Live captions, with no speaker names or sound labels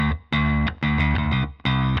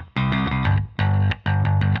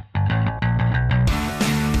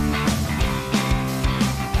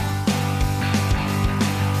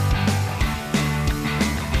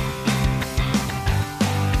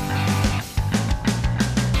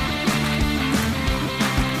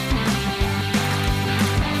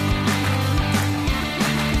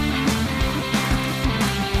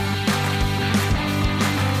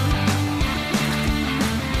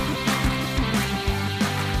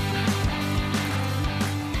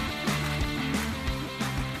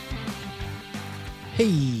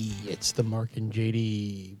Hey, it's the Mark and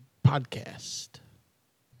JD podcast.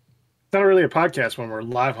 It's not really a podcast when we're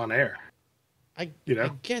live on air. I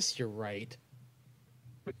guess you're right.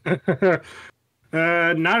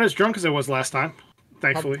 Not as drunk as I was last time,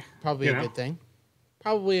 thankfully. Probably a good thing.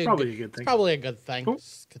 Probably a good thing. Probably a good thing.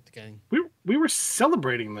 Well, we were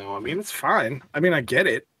celebrating though. I mean, it's fine. I mean, I get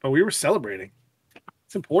it, but we were celebrating.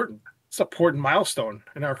 It's important. It's an important milestone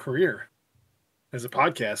in our career as a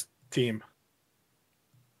podcast team.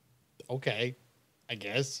 Okay, I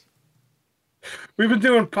guess. We've been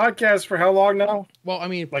doing podcasts for how long now? Well, I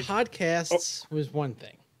mean, podcasts was one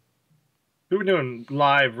thing. We've been doing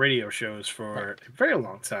live radio shows for a very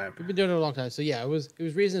long time. We've been doing it a long time. So yeah, it was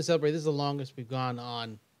reason to celebrate. This is the longest we've gone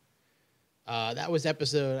on. That was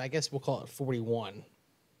episode, I guess we'll call it 41.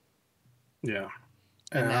 Yeah.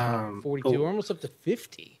 And now 42. We're almost up to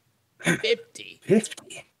 50. 50.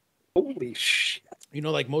 50. Holy shit. You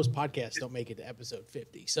know, like most podcasts don't make it to episode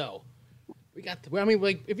 50. So we got, I mean,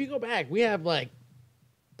 like if you go back, we have like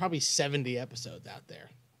probably 70 episodes out there.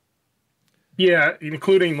 Yeah,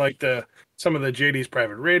 including like some of the JD's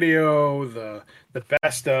private radio, the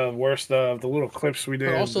best of, worst of, the little clips we did,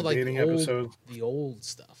 but also the like dating episodes. The old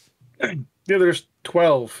stuff. Yeah, there's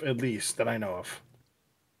 12 at least that I know of.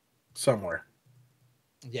 Somewhere.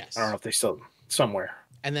 Yes. I don't know if they still somewhere.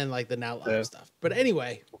 And then like the now live stuff. But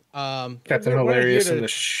anyway, Captain Hilarious and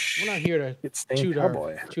we're not here to toot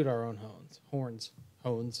our own horns.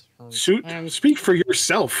 Speak for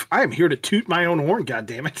yourself. I am here to toot my own horn. God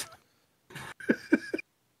damn it.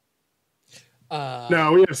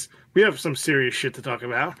 No, we have some serious shit to talk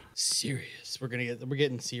about. Serious. We're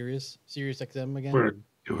getting serious. Serious XM again. We're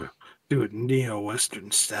do it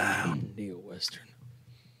neo-western style. Neo-western.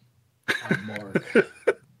 I'm Mark.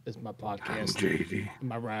 This is my podcast. I'm JD.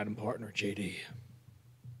 My riding partner, JD.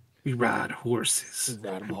 We ride horses. We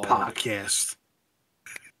ride them all. Podcast.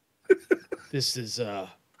 This is I'm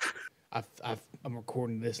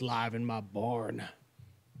recording this live in my barn.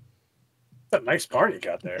 That's a nice barn you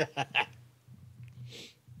got there.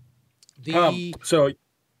 The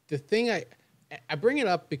thing I bring it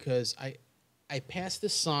up because I pass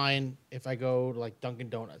this sign if I go to like Dunkin'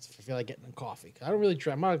 Donuts if I feel like getting a coffee. I don't really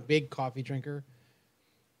drink. I'm not a big coffee drinker,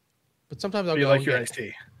 but sometimes I'll go. You like your iced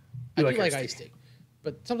tea? I do like iced tea,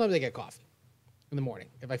 but sometimes I get coffee in the morning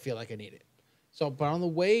if I feel like I need it. So, but on the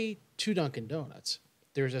way to Dunkin' Donuts,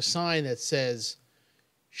 there's a sign that says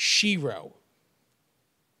Shiro.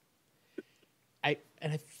 I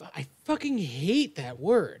fucking hate that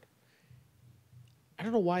word. I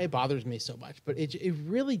don't know why it bothers me so much, but it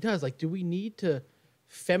really does. Like, do we need to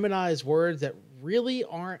feminize words that really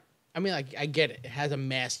aren't? I mean, I get it. It has a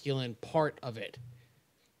masculine part of it.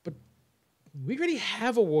 But we already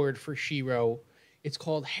have a word for Shiro. It's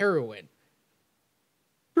called heroin.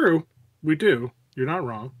 True. We do. You're not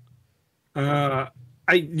wrong.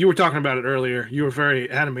 You were talking about it earlier. You were very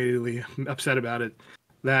animatedly upset about it.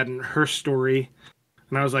 That and her story.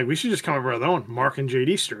 And I was like, we should just come up with our own Mark and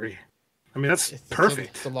JD story. I mean, that's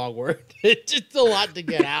perfect. It's a long word. It's just a lot to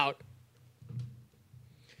get out.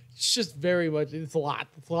 It's just very much. It's a lot.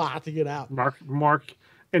 It's a lot to get out. Mark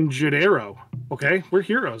and Jadero. Okay, we're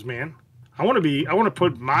heroes, man. I want to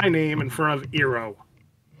put my name in front of Eero.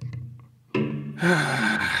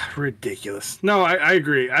 Ridiculous. No, I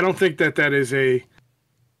agree. I don't think that is a.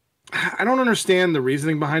 I don't understand the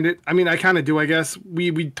reasoning behind it. I mean, I kind of do, I guess.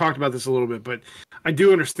 We talked about this a little bit, but I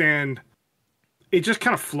do understand. It just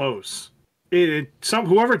kind of flows.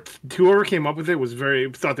 Whoever came up with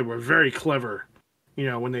it thought they were very clever,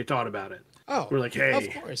 when they thought about it. Oh, we're like,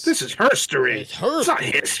 hey, this is her story. It's not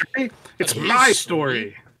history. It's my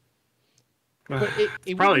story. But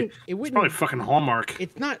it wouldn't probably fucking Hallmark.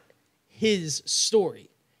 It's not his story.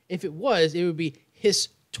 If it was, it would be his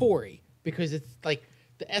story because it's like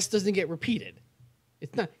the S doesn't get repeated.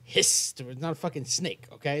 It's not his story. It's not a fucking snake.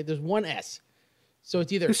 Okay, there's one S, so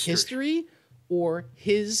it's either history or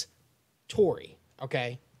his Tory,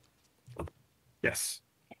 okay? Yes.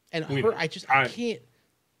 And I can't.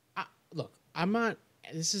 Look, I'm not.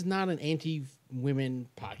 This is not an anti-women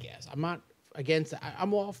podcast. I'm not against it.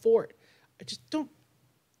 I'm all for it. I just don't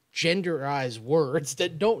genderize words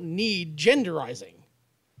that don't need genderizing.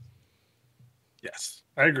 Yes,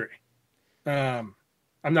 I agree. I'm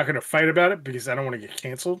not going to fight about it because I don't want to get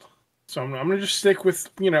canceled. So I'm going to just stick with,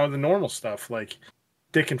 the normal stuff like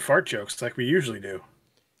dick and fart jokes like we usually do.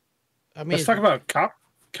 I mean, let's talk about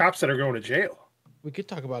cops that are going to jail. We could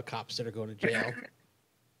talk about cops that are going to jail.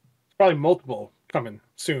 Probably multiple coming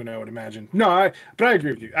soon, I would imagine. No, but I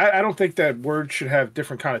agree with you. I don't think that words should have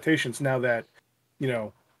different connotations now that,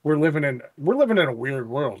 we're living in a weird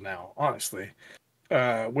world now, honestly,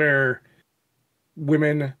 where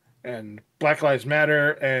women and Black Lives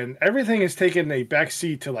Matter, and everything has taken a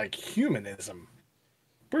backseat to like humanism.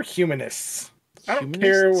 We're humanists. I don't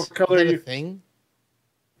care what Humanists? Is color that a you. thing?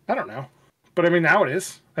 I don't know, but I mean now it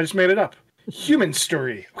is. I just made it up. Human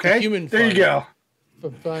story. The Okay, human there you fun. go.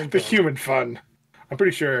 Fun. The human fun. I'm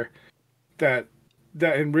pretty sure that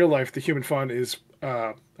in real life the human fun is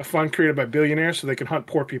a fund created by billionaires so they can hunt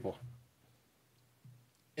poor people.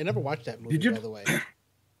 I never watched that movie, Did you? by the way.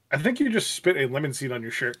 I think you just spit a lemon seed on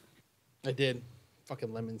your shirt. I did.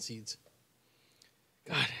 Fucking lemon seeds.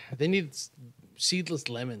 God, they need seedless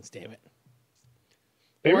lemons, damn it.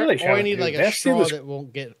 They really or I have, need dude. like They a have straw seedless. that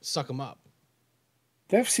won't suck them up.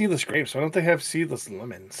 They have seedless grapes. Why don't they have seedless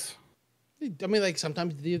lemons? I mean, like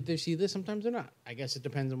sometimes they're seedless, sometimes they're not. I guess it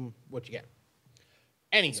depends on what you get.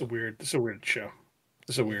 It's a weird show.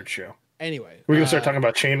 It's a weird show. Anyway, We're gonna start talking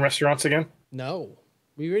about chain restaurants again. No,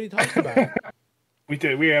 we already talked about it. We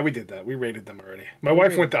did. We did that. We rated them already. My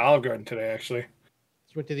wife went to Olive Garden today. Actually,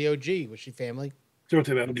 She went to the OG. Was she family? she went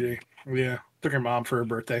to the OG. Yeah, took her mom for her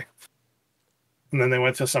birthday, and then they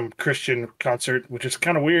went to some Christian concert, which is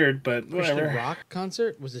kind of weird, but Christian whatever. rock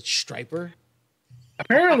concert? Was it Striper?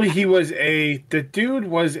 Apparently, the dude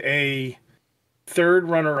was a third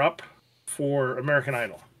runner-up for American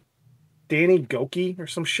Idol. Danny Goki or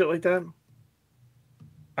some shit like that.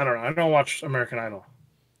 I don't know. I don't watch American Idol.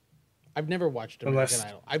 I've never watched American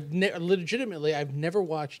Idol. I've never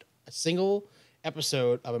watched a single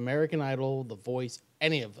episode of American Idol, The Voice,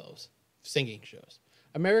 any of those singing shows.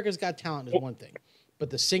 America's Got Talent is one thing, but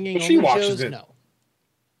the singing she only watches shows, it. no.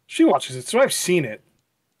 She watches it, so I've seen it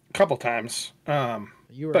a couple times.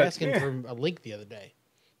 You were asking for a link the other day.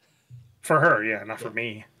 For her, yeah, not for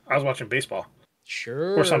me. I was watching baseball.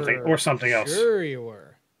 Sure. Or something else. Sure you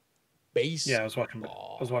were. Baseball. Yeah, I was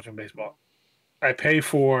watching baseball. I pay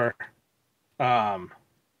for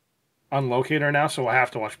Unlocator now, so I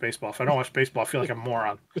have to watch baseball. If I don't watch baseball, I feel like a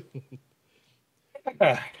moron.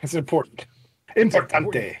 It's important.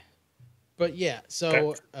 Importante. But yeah,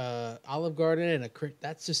 so Olive Garden and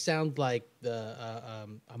that just sounds like a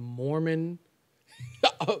Mormon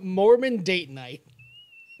date night.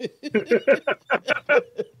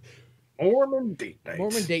 Mormon date night.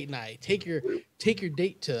 Mormon date night. Take your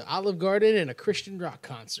date to Olive Garden and a Christian rock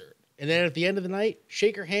concert, and then at the end of the night,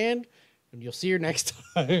 shake her hand, and you'll see her next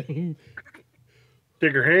time.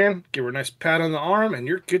 Shake her hand, give her a nice pat on the arm, and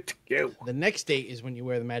you're good to go. The next date is when you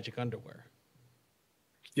wear the magic underwear.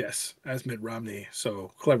 Yes, as Mitt Romney so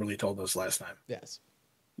cleverly told us last time. Yes.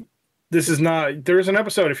 This is not. There is an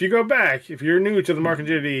episode. If you go back, if you're new to the Mark and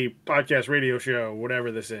JD podcast radio show, whatever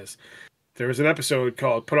this is, there was an episode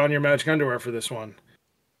called "Put on Your Magic Underwear" for this one.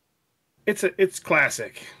 It's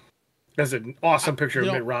classic. There's an awesome picture of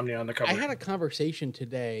Mitt Romney on the cover. I had a conversation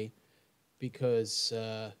today because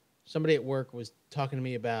somebody at work was talking to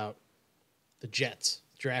me about the Jets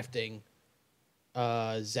drafting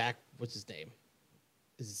Zach. What's his name?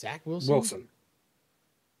 Is it Zach Wilson?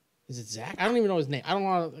 Is it Zach? I don't even know his name. I don't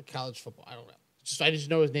know college football. I don't know. I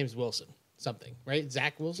just know his name's Wilson. Something, right?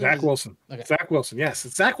 Zach Wilson? Wilson. Okay. Zach Wilson. Yes.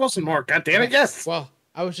 It's Zach Wilson, Mark. God damn it, yes. Well,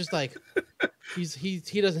 I was just like, he's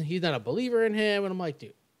not a believer in him. And I'm like,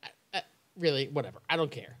 dude, really, whatever. I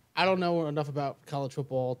don't care. I don't know enough about college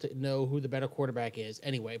football to know who the better quarterback is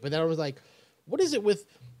anyway. But then I was like, what is it with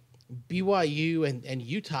BYU and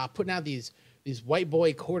Utah putting out these white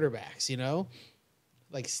boy quarterbacks, you know?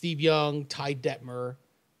 Like Steve Young, Ty Detmer,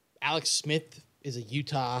 Alex Smith is a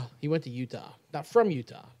Utah. He went to Utah, not from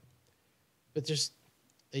Utah, but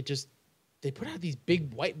they put out these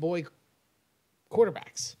big white boy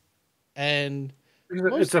quarterbacks, and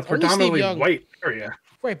it's a predominantly white area,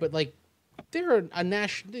 right? But like, they're a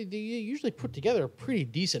national. They usually put together a pretty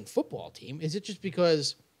decent football team. Is it just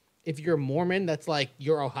because if you're a Mormon, that's like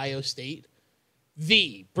your Ohio State,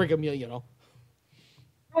 the Brigham Young, you know?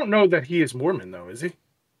 I don't know that he is Mormon though, is he?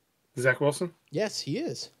 Zach Wilson? Yes, he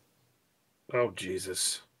is. Oh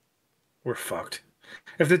Jesus, we're fucked.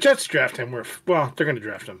 If the Jets draft him, they're going to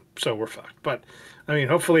draft him, so we're fucked. But I mean,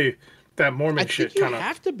 hopefully that Mormon shit kind of. You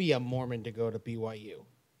have to be a Mormon to go to BYU.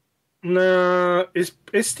 No, is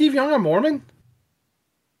Steve Young a Mormon?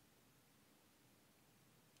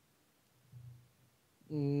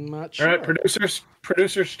 Not sure. All right,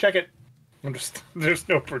 producers, check it. There's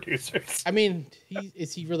no producers. I mean,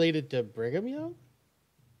 is he related to Brigham Young?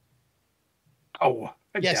 Oh,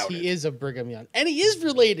 yes, he is a Brigham Young, and he is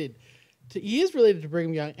related to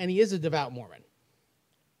Brigham Young, and he is a devout Mormon.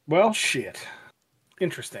 Well, shit.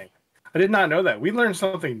 Interesting. I did not know that. We learned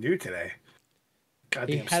something new today.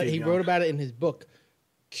 Goddamn, he wrote about it in his book,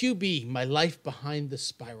 QB: My Life Behind the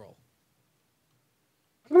Spiral.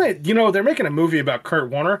 They're making a movie about Kurt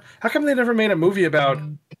Warner. How come they never made a movie about?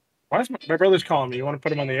 Why is my brother's calling me? You want to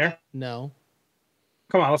put him on the air? No,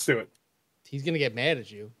 Come on, let's do it. he's gonna get mad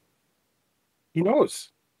at you. He knows.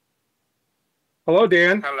 Hello,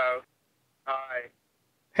 Dan. Hello. Hi.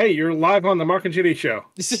 Hey, you're live on the Mark and Judy show.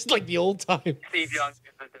 This is like the old time. Steve Young is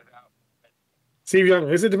a devout. Steve Young,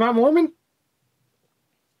 is it devout Mormon?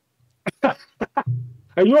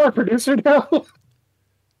 Are you our producer now?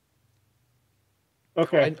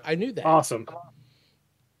 Okay. I knew that. Awesome.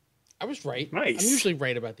 I was right. Nice. I'm usually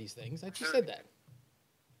right about these things. I just said that.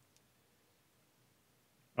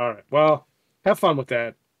 All right. Well, have fun with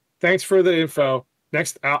that. Thanks for the info.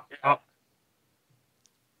 Next, out.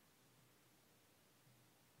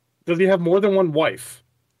 Does he have more than one wife?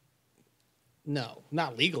 No,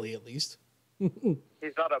 not legally, at least.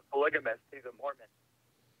 He's not a polygamist. He's a Mormon.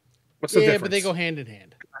 What's the Yeah, difference? but they go hand in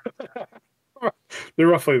hand. They're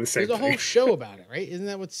roughly the same. There's a thing. whole show about it, right? Isn't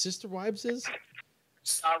that what Sister Wives is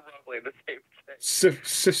Not roughly the same thing.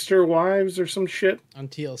 Sister wives or some shit. on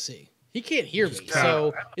TLC? He can't hear me,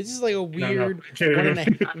 so it's just like a weird No.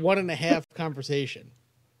 one and a half conversation.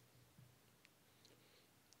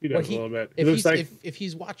 He does a little bit. If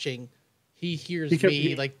he's watching, he hears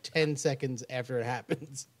me like 10 seconds after it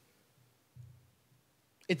happens.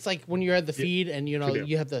 It's like when you're at the feed and you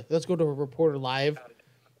have the let's go to a reporter live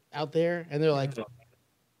out there, and they're like,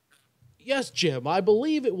 "Yes, Jim, I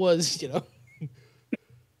believe it was."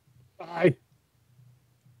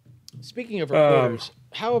 Speaking of reporters,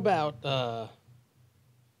 how about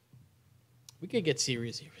we could get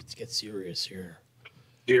serious here? Let's get serious here.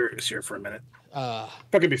 Serious here for a minute. I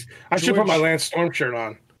should put my Lance Storm shirt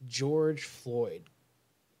on. George Floyd.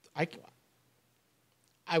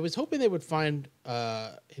 I was hoping they would find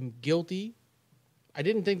him guilty. I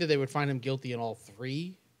didn't think that they would find him guilty in all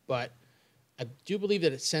three, but I do believe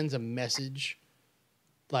that it sends a message.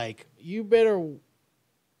 Like, you better...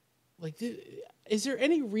 Like, is there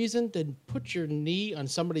any reason to put your knee on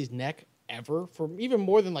somebody's neck ever for even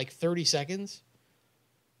more than like 30 seconds?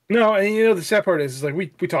 No, and the sad part is like we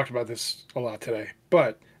talked about this a lot today,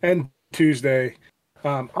 and Tuesday,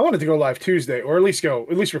 I wanted to go live Tuesday, or at least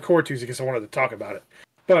record Tuesday because I wanted to talk about it.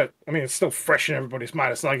 But I mean, it's still fresh in everybody's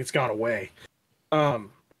mind. It's not like it's gone away.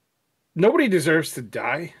 Nobody deserves to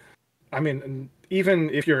die. I mean, even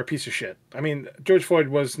if you're a piece of shit. I mean, George Floyd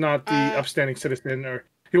was not the upstanding citizen, or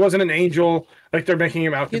he wasn't an angel like they're making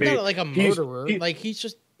him out to be. He's not like a murderer. He's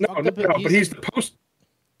just but he's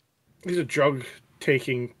he's a drug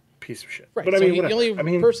taking piece of shit. Right. But So the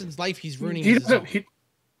only person's life he's ruining is his own.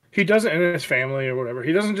 He doesn't, and his family or whatever.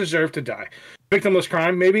 He doesn't deserve to die. Victimless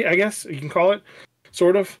crime, maybe, I guess you can call it.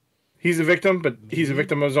 Sort of. He's a victim, but he's a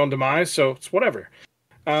victim of his own demise, so it's whatever.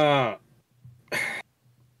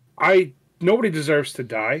 Nobody deserves to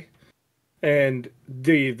die. And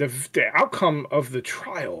the outcome of the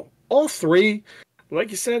trial, all three,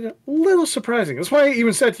 like you said, a little surprising. That's why I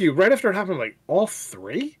even said to you, right after it happened, like, all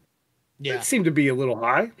three? Yeah. It seemed to be a little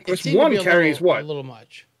high. One carries what? A little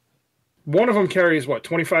much. One of them carries what,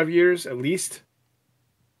 25 years at least?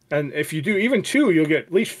 And if you do even two, you'll get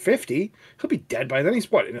at least 50. He'll be dead by then.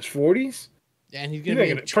 He's what, in his 40s? And he's going to be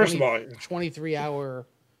in 23 hour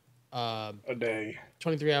a day.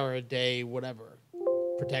 23 hour a day, whatever,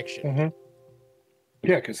 protection. Mm-hmm.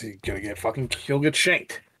 Yeah, because he'll get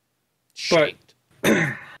shanked. Shanked.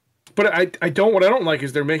 But what I don't like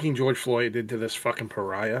is they're making George Floyd into this fucking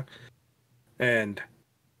pariah. And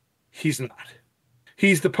he's not.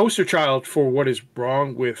 He's the poster child for what is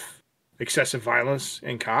wrong with excessive violence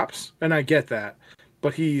in cops, and I get that.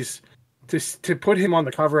 But to put him on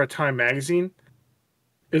the cover of Time magazine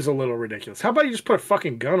is a little ridiculous. How about you just put a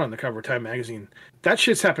fucking gun on the cover of Time magazine? That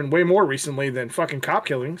shit's happened way more recently than fucking cop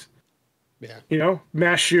killings. Yeah.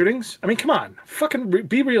 Mass shootings. I mean, come on. Fucking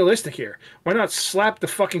be realistic here. Why not slap the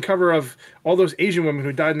fucking cover of all those Asian women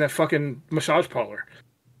who died in that fucking massage parlor?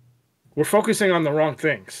 We're focusing on the wrong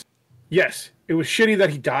things. Yes, it was shitty that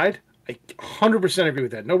he died. I 100% agree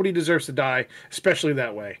with that. Nobody deserves to die, especially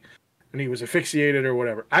that way. And he was asphyxiated or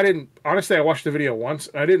whatever. Honestly, I watched the video once.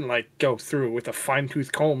 I didn't go through it with a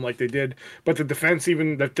fine-tooth comb like they did. But the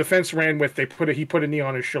defense ran with he put a knee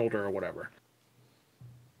on his shoulder or whatever.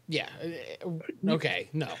 Yeah. Okay.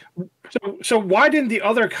 No. So why didn't the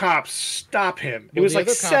other cops stop him? It was like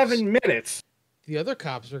 7 minutes. The other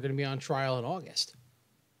cops are going to be on trial in August.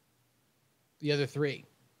 The other three.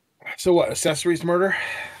 So what? Accessories murder?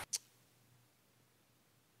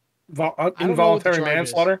 Involuntary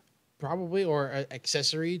manslaughter? Probably, or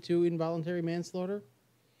accessory to involuntary manslaughter.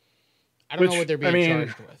 I don't know what they're being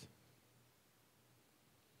charged with.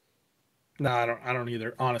 No, I don't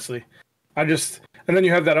either, honestly. And then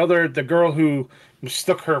you have the girl who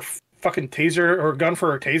stuck her fucking taser or gun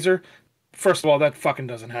for her taser. First of all, that fucking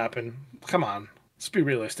doesn't happen. Come on, let's be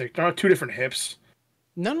realistic. There are two different hips.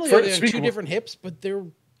 Not only are they on two different hips, but they're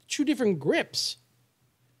two different grips.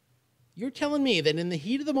 You're telling me that in the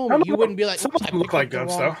heat of the moment you wouldn't be like, some of them look like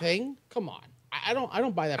guns, though. Thing? Come on, I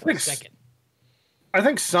don't buy that for a second. I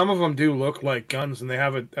think some of them do look like guns, and they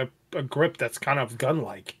have a grip that's kind of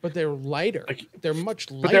gun-like. But they're lighter. They're much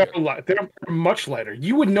lighter. But they're much lighter.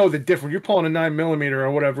 You would know the difference. You're pulling a 9mm or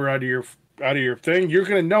whatever out of your thing. You're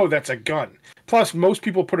gonna know that's a gun. Plus, most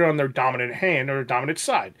people put it on their dominant hand or dominant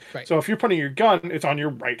side. Right. So if you're putting your gun, it's on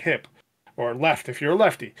your right hip or left if you're a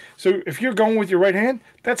lefty. So if you're going with your right hand,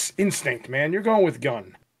 that's instinct, man. You're going with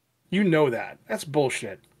gun. You know that. That's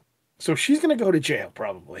bullshit. So she's gonna go to jail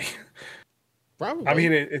probably. Probably. I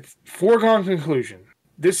mean, it's foregone conclusion.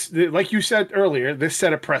 Like you said earlier, this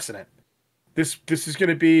set a precedent. This is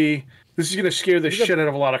going to scare the shit out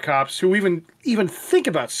of a lot of cops who even think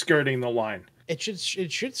about skirting the line. It should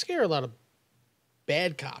scare a lot of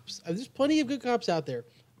bad cops. There's plenty of good cops out there.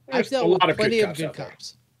 I've dealt with plenty of good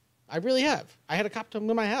cops. I really have. I had a cop come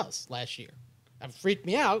to my house last year. That freaked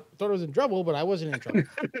me out. Thought I was in trouble, but I wasn't in trouble.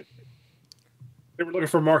 They were looking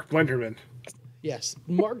for Mark Blenderman. Yes,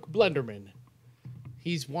 Mark Blenderman.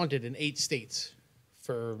 He's wanted in 8 states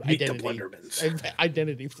for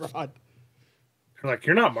identity fraud. They're like,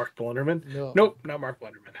 you're not Mark Blenderman. No. Nope, not Mark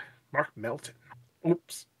Blenderman. Mark Melton.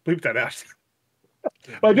 Oops, bleep that out.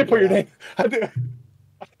 Well, I did put your name. I did.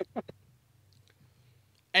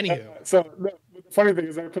 Anywho. So the funny thing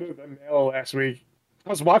is, I put it in the mail last week. I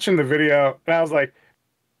was watching the video, and I was like,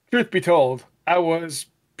 truth be told, I was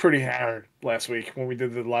pretty hammered last week when we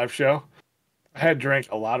did the live show. I had drank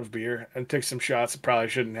a lot of beer and took some shots I probably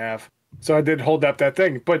shouldn't have. So I did hold up that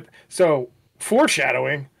thing. But so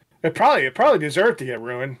foreshadowing, it probably deserved to get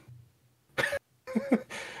ruined.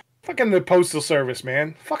 Fucking the postal service,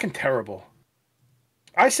 man. Fucking terrible.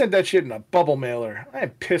 I sent that shit in a bubble mailer. I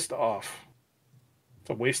am pissed off. It's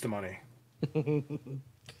a waste of money.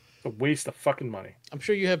 It's a waste of fucking money. I'm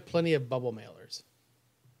sure you have plenty of bubble mailers.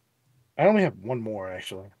 I only have one more,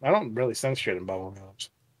 actually. I don't really send shit in bubble mailers.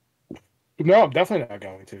 No, I'm definitely not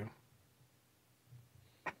going to.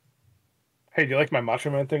 Hey, do you like my Macho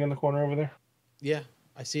Man thing in the corner over there? Yeah,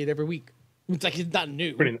 I see it every week. It's like it's not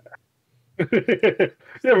new. Pretty yeah,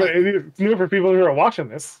 but it's new for people who are watching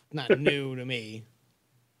this. Not new to me.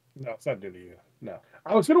 No, it's not new to you. No.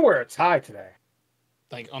 I was going to wear a tie today.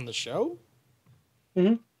 Like on the show?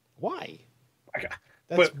 Mm-hmm. Why?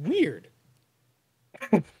 That's weird.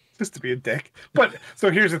 Just to be a dick. But, so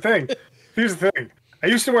here's the thing. I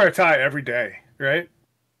used to wear a tie every day, right?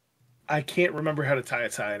 I can't remember how to tie a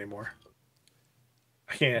tie anymore.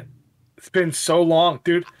 I can't. It's been so long,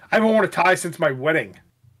 dude. I haven't worn a tie since my wedding.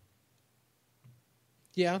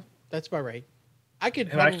 Yeah, that's about right.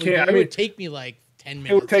 It would take me like 10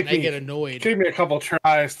 minutes. It would take I get annoyed. It took me a couple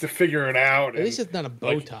tries to figure it out. At least it's not a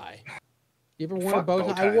bow tie. You ever worn a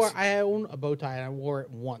bow tie? I own a bow tie and I wore it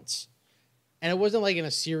once. And it wasn't like in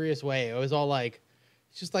a serious way. It was all like,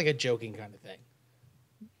 it's just like a joking kind of thing.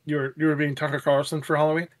 You were being Tucker Carlson for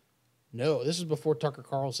Halloween? No, this was before Tucker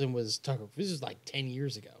Carlson was Tucker. This is like 10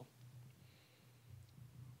 years ago.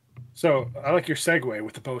 So I like your segue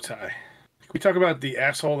with the bow tie. Can we talk about the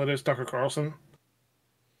asshole that is Tucker Carlson?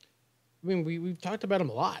 I mean, we've talked about him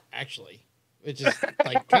a lot, actually. It's just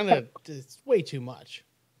like it's way too much.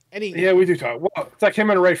 Yeah, we do talk. Well, it's like him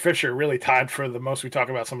and Ray Fisher really tied for the most we talk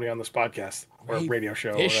about somebody on this podcast or radio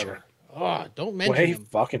show Fisher. or whatever. Oh, don't mention him.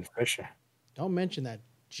 Fucking Fisher. Don't mention that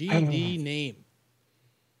GD name.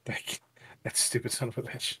 That stupid son of a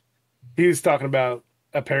bitch. He was talking about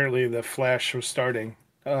apparently the Flash was starting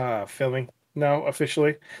filming. No,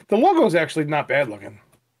 officially. The logo is actually not bad looking.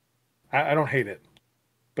 I don't hate it.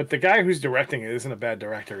 But the guy who's directing it isn't a bad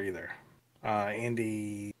director either.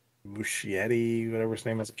 Andy Muschietti, whatever his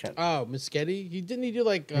name is. Oh, Muschietti? Didn't he do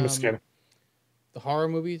like the horror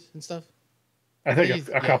movies and stuff? I think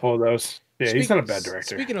a couple of those. Yeah, he's not a bad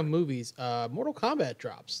director. Speaking of movies, Mortal Kombat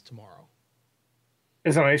drops tomorrow.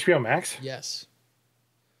 Is it on HBO Max? Yes.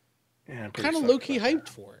 Yeah, I'm kind of low key hyped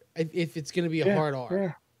for it. If it's going to be a hard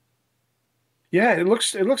R. Yeah, it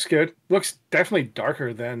looks good. Looks definitely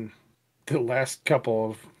darker than the last couple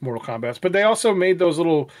of Mortal Kombats. But they also made those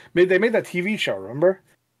they made that TV show, remember?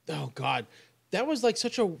 Oh God, that was like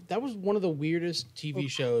that was one of the weirdest TV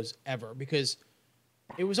shows ever because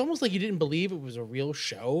it was almost like you didn't believe it was a real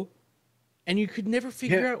show. And you could never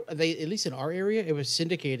figure out, at least in our area, it was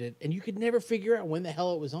syndicated, and you could never figure out when the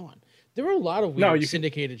hell it was on. There were a lot of weird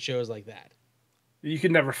syndicated shows like that. You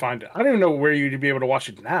could never find it. I don't even know where you'd be able to watch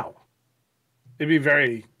it now. It'd be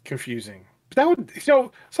very confusing. But that would,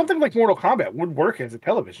 something like Mortal Kombat would work as a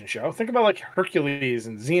television show. Think about like Hercules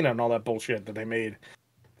and Xena and all that bullshit that they made.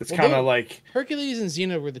 It's kind of like Hercules and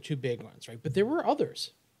Xena were the two big ones, right? But there were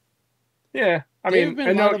others. Yeah, There have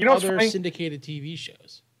been a lot of other syndicated TV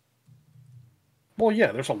shows. Well,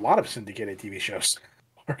 yeah, there's a lot of syndicated TV shows.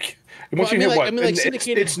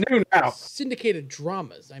 Syndicated. It's new now. Syndicated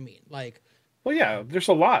dramas. Well, yeah, there's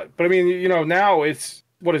a lot, but I mean, now it's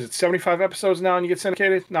what is it, 75 episodes now, and you get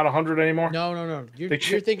syndicated, not 100 anymore. No.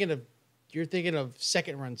 You're thinking of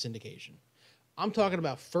second run syndication. I'm talking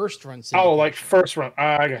about first run syndication. Oh, like first run.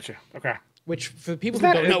 I got you. Okay. Which, for the people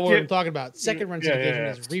who don't know what I'm talking about, second run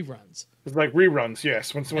syndication is reruns. It's like reruns,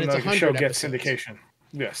 yes. When the show gets syndication.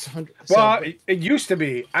 Yes. It used to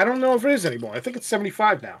be. I don't know if it is anymore. I think it's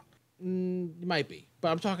 75 now. It might be, but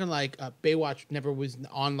I'm talking like Baywatch never was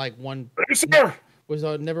on like one.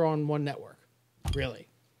 Never on one network, really.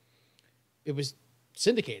 It was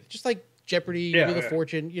syndicated, just like Jeopardy, Wheel of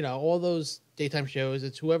Fortune. All those daytime shows.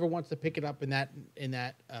 It's whoever wants to pick it up in that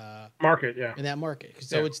market, yeah. In that market,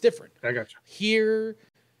 so it's different. I got you. Here,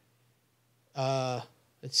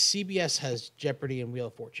 CBS has Jeopardy and Wheel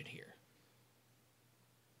of Fortune here.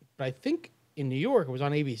 But I think in New York it was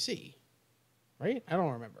on ABC, right? I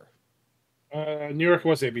don't remember. New York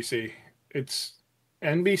was ABC. It's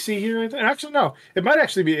NBC here. Actually, no. It might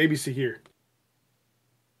actually be ABC here.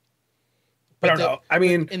 I don't know. I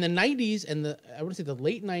mean, in the 90s and I want to say the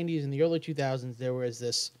late 90s and the early 2000s, there was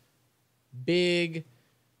this big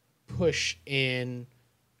push in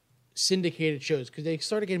syndicated shows because they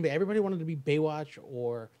started getting big. Everybody wanted to be Baywatch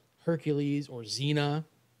or Hercules or Xena.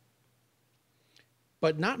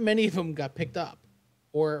 But not many of them got picked up,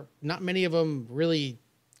 or not many of them really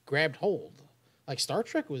grabbed hold. Like Star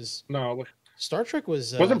Trek was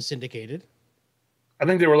syndicated. I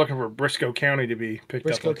think they were looking for Briscoe County to be picked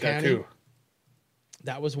up like that too.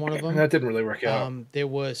 That was one of them. That didn't really work out. There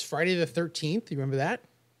was Friday the 13th. You remember that?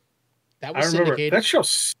 That was syndicated. That show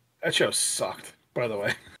sucked, by the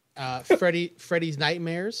way. Freddy's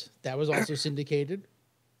Nightmares. That was also syndicated.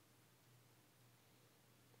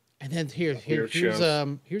 And then here's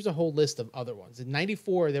a whole list of other ones. In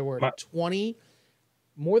 '94, there were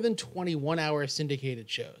more than 20 1-hour syndicated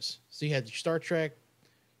shows. So you had your Star Trek,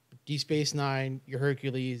 Deep Space Nine, your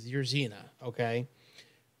Hercules, your Xena, okay?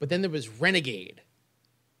 But then there was Renegade.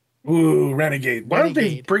 Ooh, Renegade. Why don't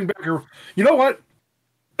they bring back her? You know what?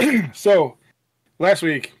 So last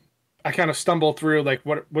week, I kind of stumbled through like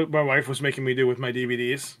what my wife was making me do with my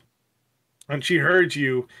DVDs. And she heard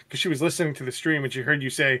you, because she was listening to the stream, and she heard you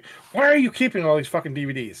say, "Why are you keeping all these fucking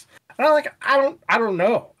DVDs?" And I'm like, I don't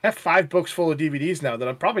know. I have 5 books full of DVDs now that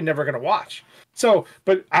I'm probably never going to watch. So,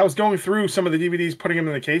 but I was going through some of the DVDs, putting them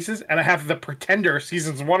in the cases, and I have The Pretender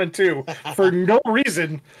seasons 1 and 2 for no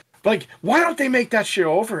reason. Like, why don't they make that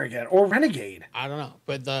show over again? Or Renegade? I don't know.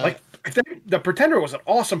 But I think The Pretender was an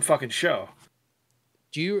awesome fucking show.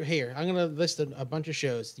 I'm going to list a bunch of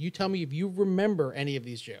shows. You tell me if you remember any of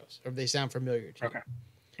these shows, or if they sound familiar to you. Okay.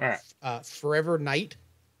 All right. Forever Night.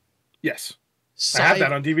 Yes. I have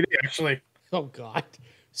that on DVD, actually. Oh, God.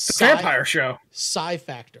 The vampire show. Psi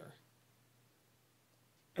Factor.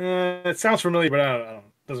 It sounds familiar, but I don't.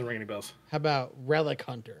 Doesn't ring any bells. How about Relic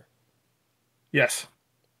Hunter? Yes.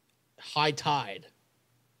 High Tide.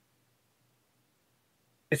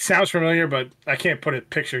 It sounds familiar, but I can't put a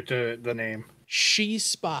picture to the name. She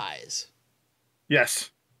Spies. Yes.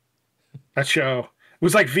 That show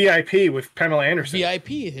was like VIP with Pamela Anderson.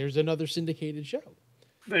 VIP. There's another syndicated show.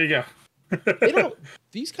 There you go.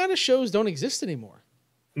 These kind of shows don't exist anymore.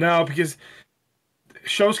 No, because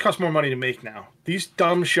shows cost more money to make now. These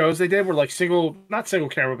dumb shows they did were like not single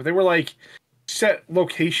camera, but they were like set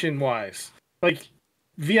location wise. Like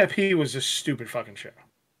VIP was a stupid fucking show.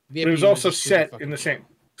 But it was also set in the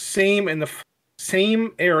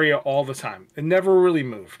same area all the time. It never really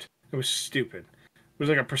moved. It was stupid. It was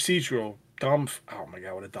like a procedural dumb. Oh my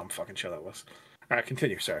God, what a dumb fucking show that was. All right,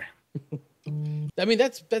 continue. Sorry. I mean,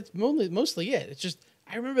 that's mostly it. It's just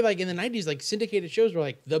I remember like in the 90s, like syndicated shows were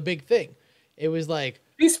like the big thing. It was like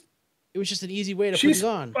it was just an easy way to put it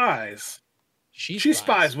on. She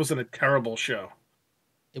Spies wasn't a terrible show.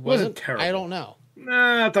 It wasn't terrible. I don't know.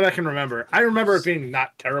 Not that I can remember. I remember it being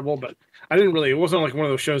not terrible, but it wasn't like one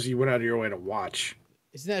of those shows you went out of your way to watch.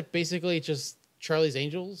 Isn't that basically just Charlie's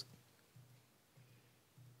Angels?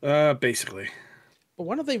 Basically. But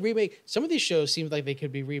why don't they remake some of these shows? Seems like they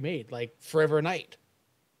could be remade, like Forever Night.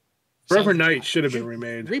 Forever Night should have been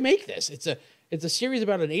remade. Remake this. It's a series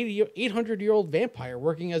about an 800-year-old vampire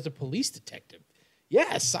working as a police detective.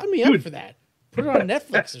 Yeah, sign me up for that. Put it on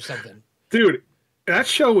Netflix or something. Dude, that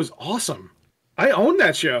show was awesome. I own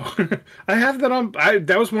that show. I have that on.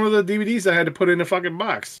 That was one of the DVDs I had to put in a fucking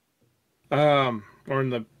box, or in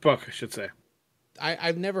the book, I should say.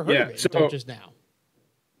 I've never heard of it until just now.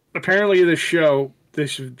 Apparently, the show,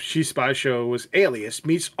 this She Spy show, was Alias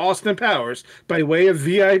meets Austin Powers by way of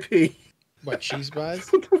VIP. What, She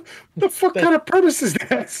Spies? The fuck kind of purpose is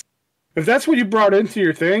that? If that's what you brought into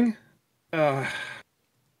your thing, the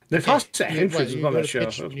toss of entries was on that show.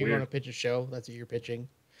 You want to pitch a show? That's what you're pitching.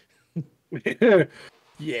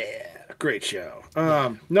 Yeah, great show.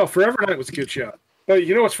 No, Forever Night was a good show. But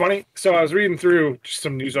you know what's funny? So I was reading through just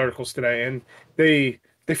some news articles today, and they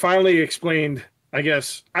finally explained. I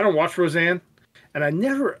guess I don't watch Roseanne, and I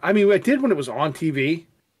did when it was on TV.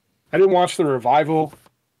 I didn't watch the revival,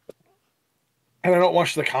 and I don't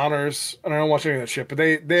watch the Connors, and I don't watch any of that shit. But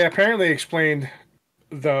they apparently explained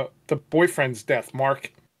the boyfriend's death,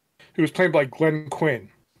 Mark, who was played by Glenn Quinn,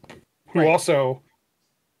 who also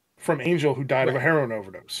from Angel, who died of a heroin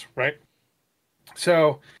overdose, right?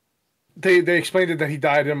 So they explained it that he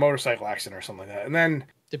died in a motorcycle accident or something like that. And then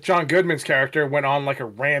John Goodman's character went on like a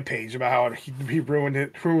rampage about how he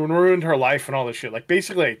ruined her life and all this shit. Like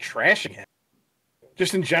basically like, trashing him.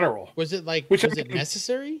 Just in general. Was it like was it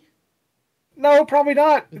necessary? No, probably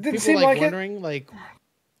not. It didn't seem like wondering, it. Like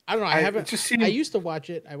I don't know. I haven't. Seemed... I used to watch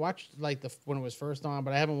it. I watched like when it was first on,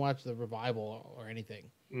 but I haven't watched the revival or anything.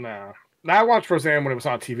 No. I watched Roseanne when it was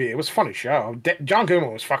on TV. It was a funny show. John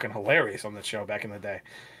Goodman was fucking hilarious on that show back in the day.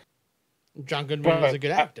 John Goodman was a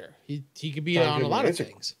good actor. He could be on a lot of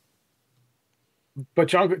things. But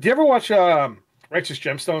do you ever watch Righteous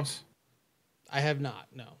Gemstones? I have not.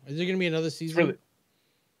 No. Is there going to be another season?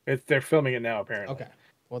 They're filming it now, apparently. Okay.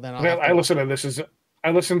 Well, then I listen to this.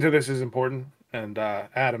 I listen to This Is Important, and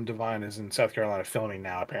Adam Devine is in South Carolina filming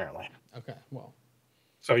now, apparently. Okay. Well.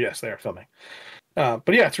 So yes, they are filming. But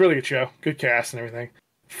yeah, it's a really good show. Good cast and everything.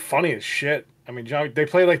 Funny as shit. I mean, they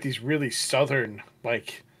play like these really southern,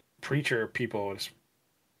 like preacher people. It's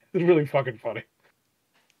really fucking funny.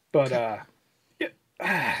 But yeah.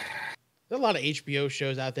 There's a lot of HBO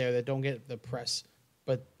shows out there that don't get the press,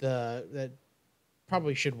 but that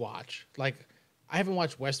probably should watch. Like, I haven't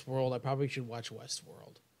watched Westworld. I probably should watch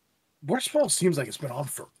Westworld. Westworld seems like it's been on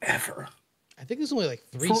forever. I think there's only like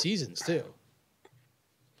 3 seasons too.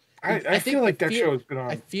 I feel like that show has been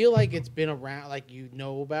on. I feel like it's been around, like you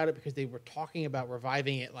know about it because they were talking about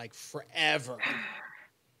reviving it like forever.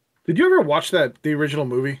 Did you ever watch the original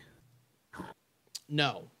movie?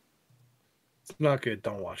 No. It's not good.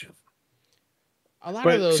 Don't watch it. A lot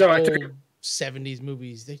of those old 70s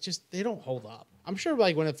movies, they don't hold up. I'm sure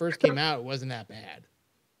like when it first came out, it wasn't that bad.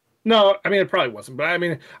 No, I mean, it probably wasn't. But I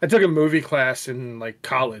mean, I took a movie class in like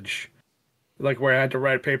college, like where I had to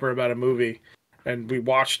write a paper about a movie. And we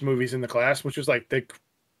watched movies in the class, which was like the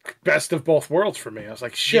best of both worlds for me. I was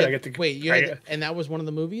like, shit, I get to wait. And that was one of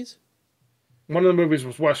the movies. One of the movies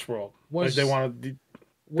was Westworld. Like they wanted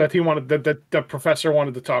that the professor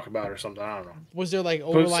wanted to talk about or something. I don't know. Was there like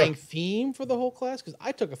overlying theme for the whole class? Because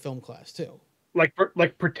I took a film class too. Like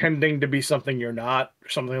pretending to be something you're not, or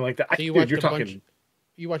something like that. So you watched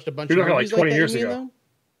a bunch of movies like 20 years ago. Though?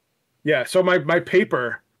 Yeah. So my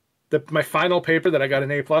paper. My final paper that I got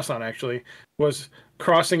an A+ on actually was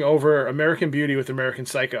crossing over American Beauty with American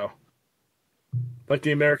Psycho, like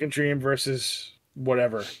the American Dream versus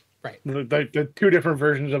whatever. Right. The 2 different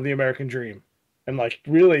versions of the American Dream, and like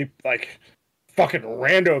really like fucking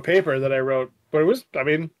rando paper that I wrote, but it was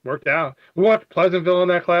worked out. We watched Pleasantville in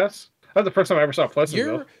that class. That was the first time I ever saw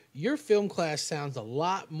Pleasantville. Your film class sounds a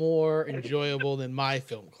lot more enjoyable than my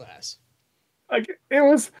film class. Like it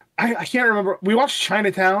was. I can't remember. We watched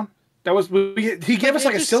Chinatown. That was he gave us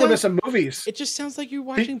like a syllabus of movies. It just sounds like you're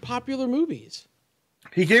watching popular movies.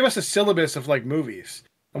 He gave us a syllabus of like movies,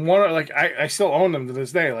 and one like I still own them to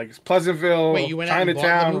this day. Like Pleasantville, wait, you went Chinatown.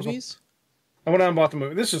 Out and bought the movies? I went out and bought the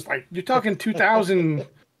movie. This is like you're talking 2000. You're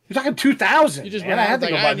talking 2000. You just man.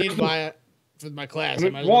 I need to buy it for my class. You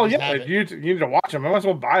need to watch them. I might as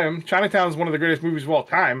well buy them. Chinatown is one of the greatest movies of all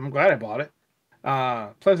time. I'm glad I bought it.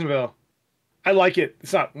 Pleasantville. I like it.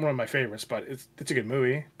 It's not one of my favorites, but it's a good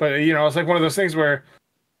movie. But it's like one of those things where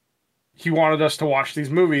he wanted us to watch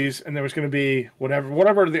these movies, and there was going to be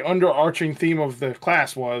whatever the underarching theme of the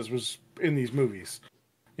class was in these movies.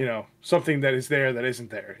 Something that is there that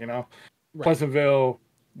isn't there. Right. Pleasantville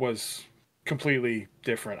was completely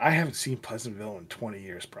different. I haven't seen Pleasantville in 20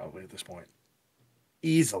 years, probably at this point.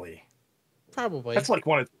 Easily. Probably. That's like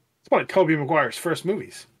one of Tobey Maguire's first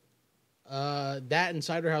movies. That and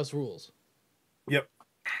Cider House Rules. Yep.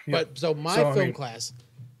 But so my film class,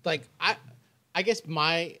 like I guess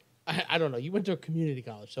I don't know. You went to a community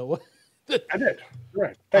college, so I did.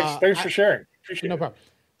 Right. Thanks for sharing. Appreciate no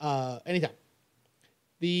problem. Anytime.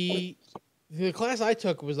 The class I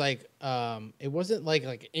took was like it wasn't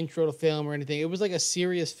like intro to film or anything. It was like a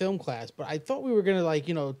serious film class, but I thought we were gonna like,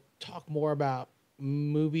 talk more about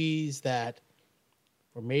movies that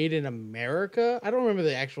were made in America. I don't remember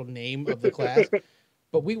the actual name of the class,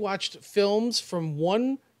 but we watched films from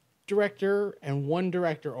one director and one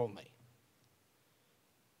director only.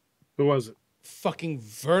 Who was it? Fucking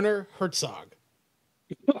Werner Herzog.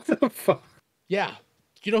 What the fuck? Yeah.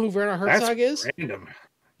 Do you know who Werner Herzog is? Random.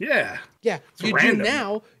 Yeah. Yeah. It's You random. do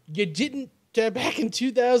now. You didn't back in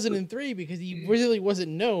 2003 because he really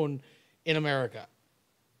wasn't known in America.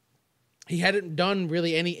 He hadn't done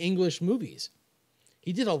really any English movies.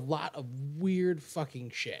 He did a lot of weird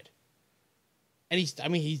fucking shit. And he's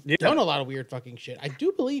done a lot of weird fucking shit. I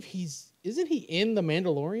do believe isn't he in The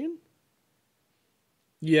Mandalorian?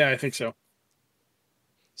 Yeah, I think so.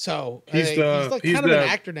 So He's like kind of an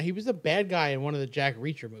actor now. He was the bad guy in one of the Jack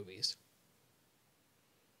Reacher movies.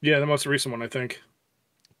 Yeah, the most recent one, I think.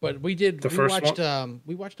 But we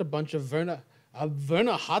watched a bunch of Werner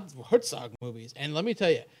Herzog movies. And let me tell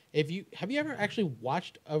you, have you ever actually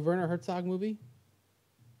watched a Werner Herzog movie?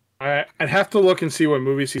 I'd have to look and see what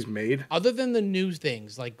movies he's made. Other than the new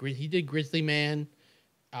things, like he did Grizzly Man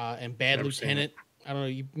and Bad Never Lieutenant. I don't know.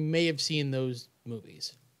 You may have seen those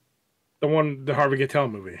movies. The Harvey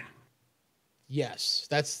Keitel movie. Yes,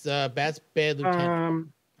 that's Bad Lieutenant.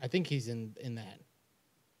 I think he's in that.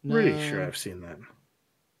 Pretty sure I've seen that.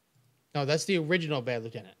 No, that's the original Bad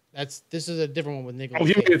Lieutenant. This is a different one with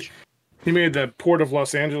Nicolas Cage. He made the Port of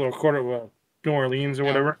Los Angeles or Port of New Orleans or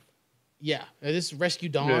whatever. Yeah, this is Rescue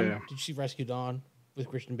Dawn. Yeah. Did you see Rescue Dawn with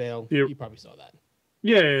Christian Bale? Yeah. You probably saw that.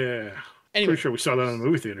 Yeah. Anyway, Pretty sure we saw that in the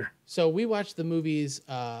movie theater. So we watched the movies.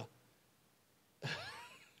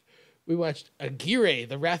 We watched Aguirre,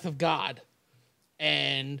 The Wrath of God,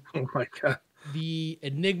 and Oh my god. The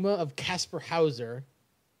Enigma of Caspar Hauser,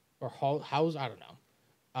 or Hauser, I don't know.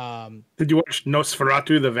 Did you watch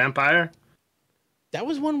Nosferatu the Vampire? That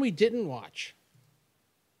was one we didn't watch.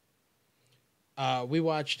 We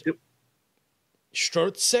watched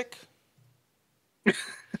Strotzek,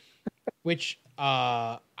 which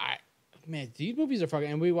these movies are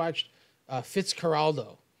fucking. And we watched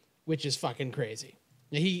Fitzcarraldo, which is fucking crazy.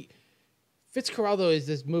 Fitzcarraldo is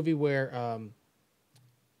this movie where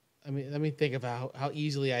let me think of how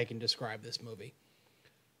easily I can describe this movie.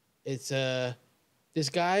 It's this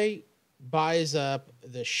guy buys up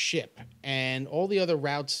the ship and all the other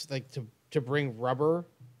routes like to bring rubber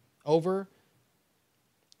over.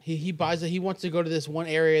 He buys it. He wants to go to this one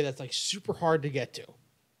area that's like super hard to get to,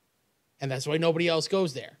 and that's why nobody else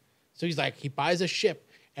goes there. So he buys a ship,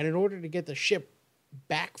 and in order to get the ship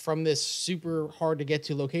back from this super hard to get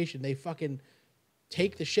to location, they fucking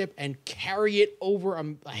take the ship and carry it over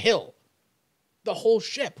a hill, the whole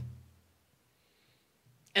ship,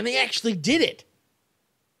 and they actually did it.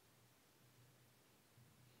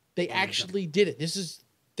 They actually did it.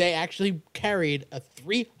 They actually carried a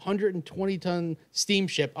 320-ton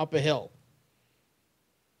steamship up a hill.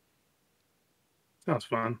 Sounds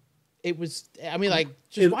fun. It was,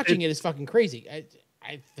 watching it is fucking crazy.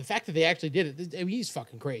 The fact that they actually did it, he's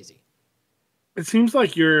fucking crazy. It seems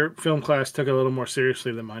like your film class took it a little more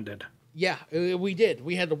seriously than mine did. Yeah, we did.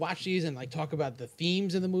 We had to watch these and like talk about the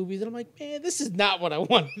themes in the movies. And I'm like, man, this is not what I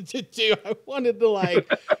wanted to do. I wanted to like,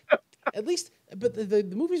 at least, but the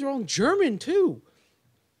movies are all in German too.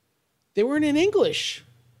 They weren't in English.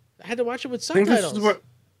 I had to watch it with subtitles.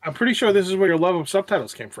 I'm pretty sure this is where your love of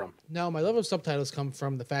subtitles came from. No, my love of subtitles come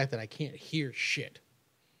from the fact that I can't hear shit.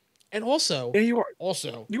 And also, yeah, you are.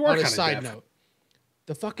 Also, you are on a kind of side deaf. note,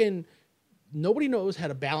 the fucking nobody knows how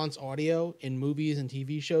to balance audio in movies and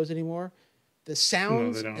TV shows anymore. The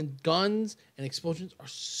sounds and guns and explosions are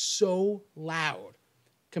so loud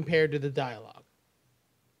compared to the dialogue.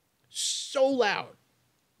 So loud.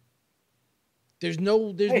 There's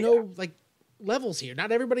no like levels here.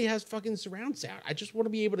 Not everybody has fucking surround sound. I just want to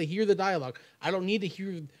be able to hear the dialogue. I don't need to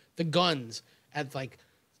hear the guns at like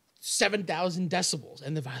 7,000 decibels.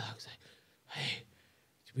 And the dialogue's like, hey,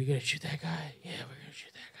 we gonna shoot that guy? Yeah, we're gonna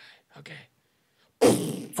shoot that guy. Okay.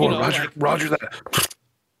 Roger that.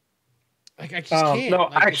 Like I just can't. No,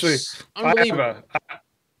 like, actually, unbelievable.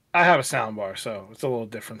 I have a sound bar, so it's a little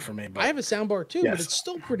different for me. But I have a sound bar too, yes. but it's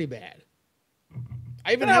still pretty bad.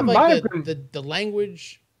 I even have like the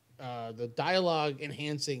language, the dialogue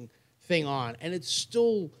enhancing thing on, and it's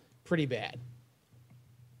still pretty bad.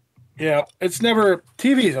 Yeah, it's never.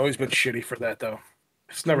 TV's always been shitty for that, though.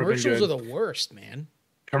 It's never been good. Commercials are the worst, man.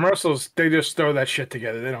 Commercials, they just throw that shit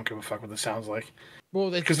together. They don't give a fuck what it sounds like. Well,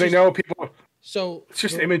 because they know people. So it's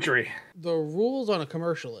just imagery. The rules on a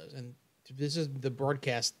commercial is, and this is the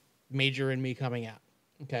broadcast major in me coming out.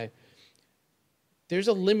 Okay. There's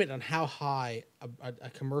a limit on how high a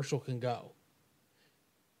commercial can go.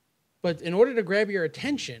 But in order to grab your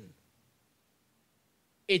attention,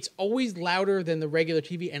 it's always louder than the regular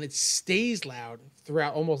TV, and it stays loud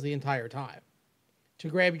throughout almost the entire time to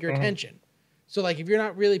grab your attention. So, like, if you're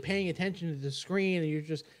not really paying attention to the screen and you're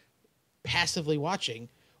just passively watching,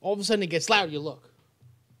 all of a sudden it gets loud, you look.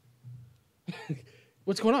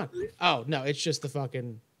 What's going on? Oh, no, it's just the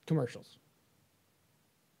fucking commercials.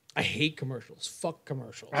 I hate commercials. Fuck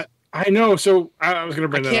commercials. I know. So I was going to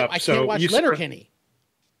bring that up. I can't watch Letterkenny.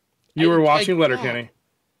 You were watching Letterkenny.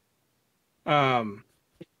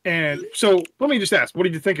 And so let me just ask, what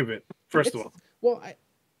did you think of it, first of all? Well,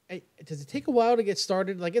 does it take a while to get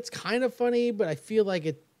started? Like, it's kind of funny, but I feel like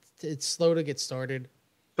it's slow to get started.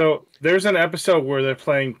 So there's an episode where they're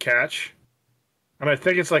playing catch, and I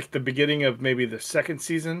think it's like the beginning of maybe the second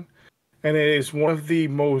season, and it is one of the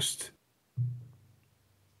most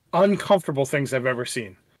uncomfortable things I've ever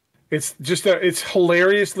seen. It's just it's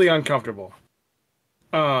hilariously uncomfortable.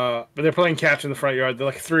 But they're playing catch in the front yard. They're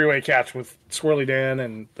like a three-way catch with Swirly Dan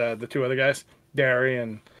and the two other guys, Derry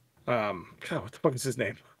and God, what the fuck is his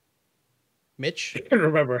name? Mitch? I can't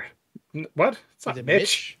remember. What? It's not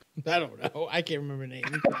Mitch. I don't know. I can't remember names.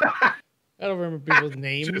 I don't remember people's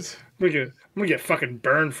names. I'm gonna get fucking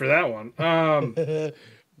burned for that one.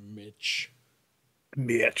 Mitch.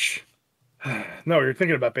 No, you're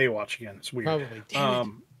thinking about Baywatch again. It's weird. Probably.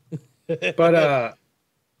 Damn it. But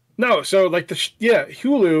no. So like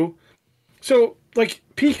Hulu. So like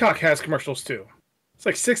Peacock has commercials too. It's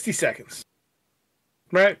like 60 seconds.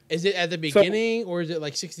 Right? Is it at the beginning or is it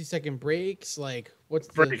like 60-second breaks? Like what's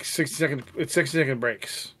the breaks? 60-second. It's 60-second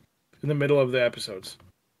breaks in the middle of the episodes.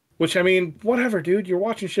 Which I mean, whatever, dude. You're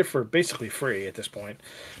watching shit for basically free at this point.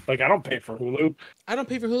 Like I don't pay for Hulu. I don't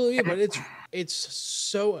pay for Hulu either, but it's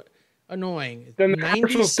so annoying. Then the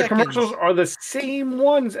commercials are the same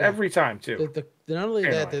ones every time too. Not only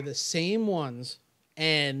that, they're the same ones,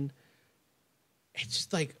 and it's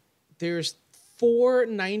just like there's 4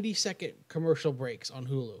 90-second commercial breaks on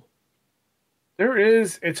Hulu. There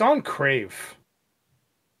is. It's on Crave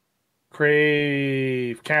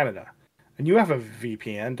Canada, and you have a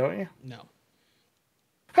VPN, don't you? No.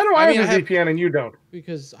 How do I have a VPN and you don't?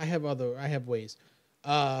 Because I have ways.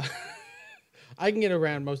 I can get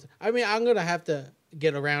around most. I mean, I'm gonna have to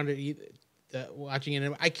get around it. Watching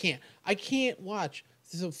it. I can't watch.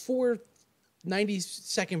 So 4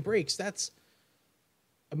 90-second breaks. That's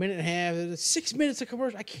a minute and a half. 6 minutes of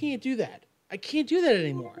commercial. I can't do that. I can't do that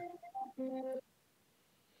anymore.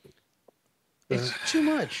 It's too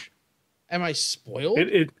much. Am I spoiled?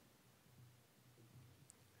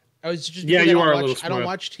 I was just you are a little spoiled. I don't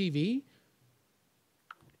watch TV.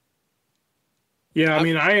 Yeah, I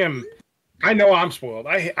mean, I am. I know I'm spoiled.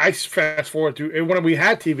 I fast forward through when we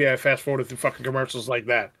had TV. I fast forwarded through fucking commercials like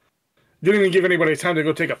that. Didn't even give anybody time to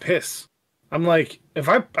go take a piss. I'm like, if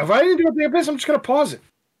I didn't do take a piss, I'm just gonna pause it.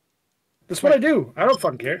 That's what I do. I don't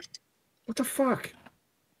fucking care. What the fuck?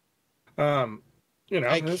 That's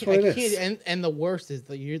what it is. And the worst is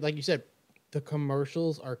that like you said, the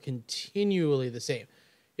commercials are continually the same.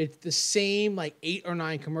 It's the same like 8 or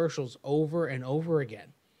 9 commercials over and over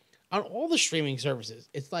again on all the streaming services.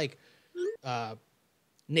 It's like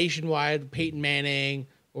Nationwide, Peyton Manning,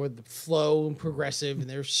 or the Flow and Progressive, and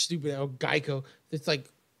they're stupid. Or Geico. It's like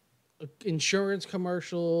an insurance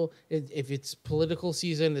commercial. If it's political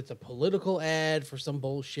season, it's a political ad for some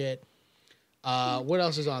bullshit. What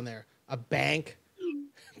else is on there? A bank,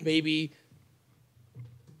 maybe.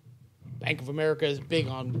 Bank of America is big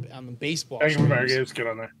on the baseball. Bank of America is good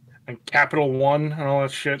on there, and Capital One and all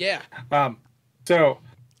that shit. Yeah. So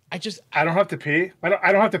I don't have to pee. I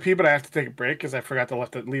don't have to pee, but I have to take a break because I forgot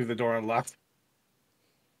to leave the door unlocked.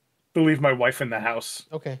 To leave my wife in the house.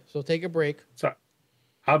 Okay, so take a break. So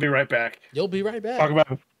I'll be right back. You'll be right back. Talk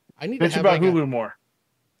about. I need to have about Hulu more.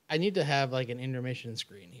 I need to have like an intermission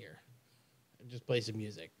screen here. Just play some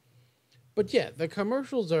music. But yeah, the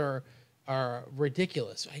commercials are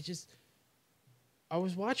ridiculous. I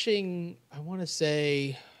was watching, I want to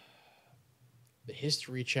say, the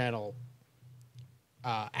History Channel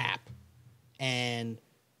app, and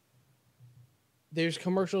there's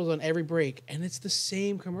commercials on every break, and it's the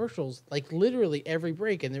same commercials, like literally every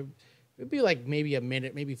break, and it'd be like maybe a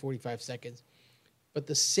minute, maybe 45 seconds, but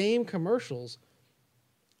the same commercials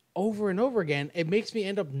over and over again. It makes me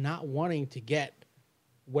end up not wanting to get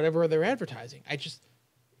whatever they're advertising.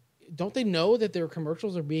 Don't they know that their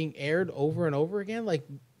commercials are being aired over and over again? Like,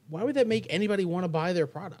 why would that make anybody want to buy their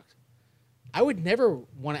product? I would never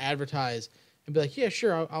want to advertise and be like, yeah,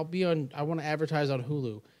 sure, I want to advertise on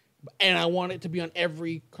Hulu, and I want it to be on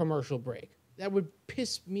every commercial break. that would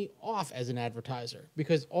piss me off as an advertiser,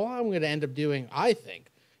 because all I'm going to end up doing, I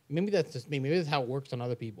think, maybe that's just me, maybe that's how it works on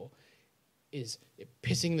other people, is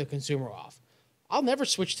pissing the consumer off. I'll never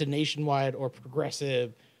switch to Nationwide or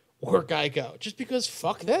Progressive or Geico just because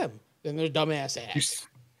fuck them. Then their dumbass ads.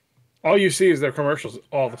 All you see is their commercials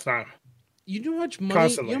all the time. You know how much money,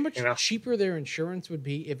 Constantly, you know how much cheaper their insurance would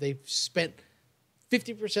be if they spent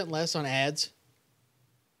 50% less on ads?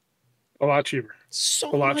 A lot cheaper.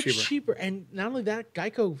 So much cheaper. And not only that,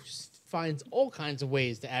 Geico finds all kinds of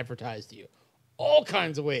ways to advertise to you. All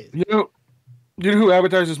kinds of ways. You know who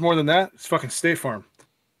advertises more than that? It's fucking State Farm.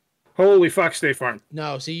 Holy fuck, State Farm.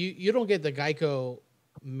 No, see, you don't get the Geico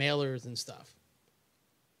mailers and stuff.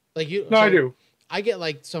 Like you. No, so I do. I get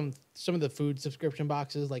like some of the food subscription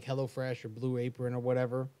boxes, like HelloFresh or Blue Apron or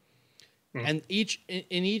whatever. And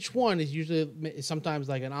in each one is usually sometimes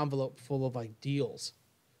like an envelope full of like deals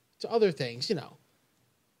to other things, you know.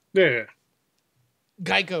 Yeah.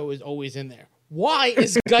 Geico is always in there. Why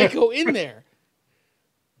is Geico in there?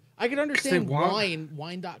 I can understand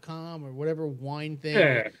wine.com or whatever wine thing.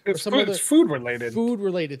 Yeah, it's food related. Food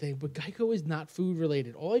related thing, but Geico is not food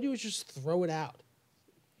related. All I do is just throw it out.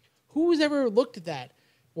 Who has ever looked at that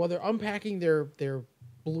while they're unpacking their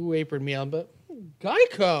Blue Apron meal? But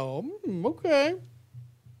Geico, okay.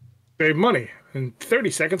 Save money in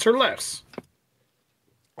 30 seconds or less.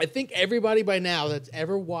 I think everybody by now that's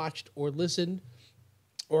ever watched or listened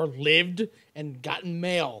or lived and gotten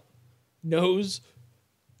mail knows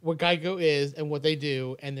what Geico is and what they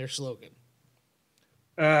do and their slogan.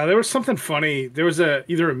 There was something funny. There was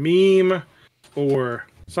either a meme or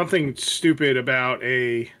something stupid about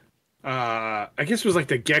I guess it was like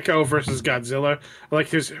the gecko versus Godzilla. Like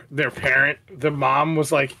their parent, the mom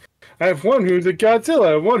was like, I have one who's a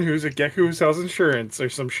Godzilla, one who's a gecko who sells insurance or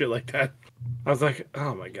some shit like that. I was like,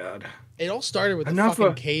 oh my god. It all started with the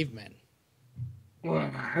fucking cavemen.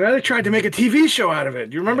 And then they tried to make a TV show out of it.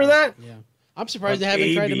 Do you remember that? Yeah. I'm surprised they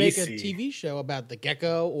haven't tried to make a TV show about the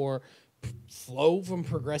gecko or Flo from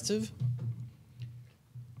Progressive.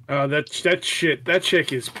 That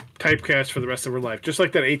chick is typecast for the rest of her life, just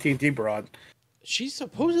like that AT&T broad. She's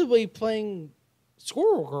supposedly playing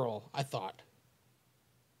Squirrel Girl, I thought.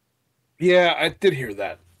 Yeah, I did hear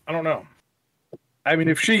that. I don't know. I mean,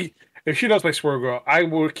 if she does play Squirrel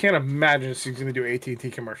Girl, can't imagine she's going to do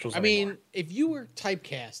AT&T commercials anymore. I mean, if you were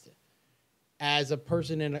typecasted as a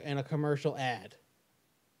person in a commercial ad,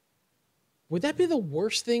 would that be the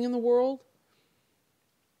worst thing in the world?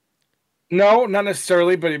 No, not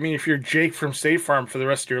necessarily, but I mean, if you're Jake from State Farm for the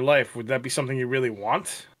rest of your life, would that be something you really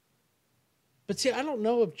want? But see, I don't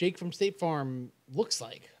know if Jake from State Farm looks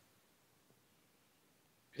like.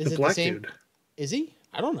 Is it black the same? Dude. Is he?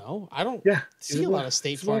 I don't know. I don't see a lot of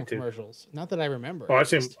State Farm commercials. Not that I remember. Oh, I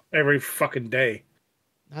see him every fucking day.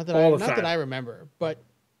 Not that I remember. But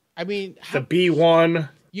I mean, the B1.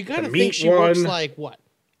 You got to think she works like what,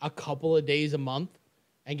 a couple of days a month,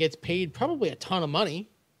 and gets paid probably a ton of money.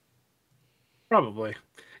 Probably.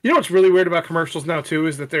 You know what's really weird about commercials now too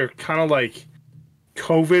is that they're kind of like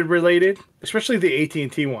COVID related, especially the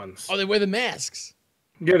AT&T ones. Oh, they wear the masks.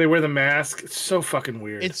 Yeah, they wear the mask. It's so fucking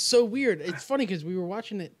weird. It's so weird. It's funny because we were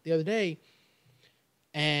watching it the other day,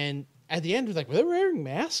 and at the end, it was like, were they wearing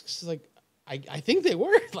masks? Like, I think they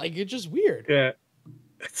were. Like, it's just weird. Yeah,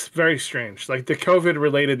 it's very strange. Like the COVID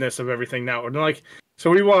relatedness of everything now. And like,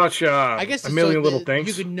 so we watch I guess A Million Little Things.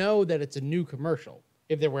 You could know that it's a new commercial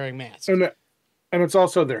if they're wearing masks. And it's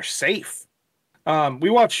also they're safe. We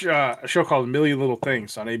watch a show called A Million Little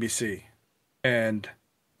Things on ABC, and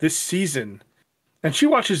this season, and she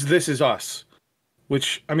watches This Is Us,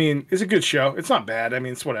 which I mean is a good show. It's not bad. I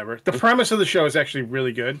mean it's whatever. The premise of the show is actually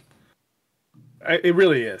really good. It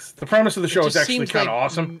really is. The premise of the show is actually kind of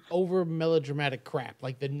awesome. Over melodramatic crap,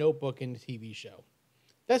 like The Notebook in the TV show.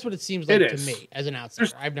 That's what it seems like to me as an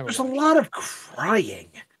outsider. There's a lot of crying.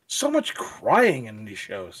 So much crying in these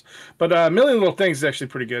shows. But A Million Little Things is actually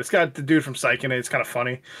pretty good. It's got the dude from Psych in it. It's kind of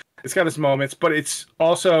funny. It's got its moments, but it's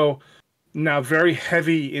also now very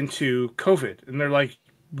heavy into COVID. And they're like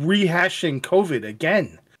rehashing COVID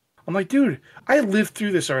again. I'm like, dude, I lived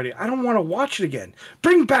through this already. I don't want to watch it again.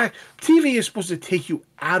 Bring back... TV is supposed to take you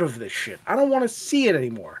out of this shit. I don't want to see it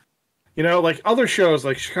anymore. You know, like other shows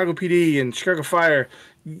like Chicago PD and Chicago Fire,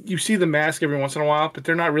 you see the mask every once in a while, but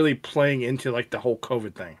they're not really playing into like the whole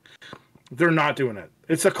COVID thing. They're not doing it.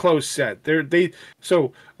 It's a closed set.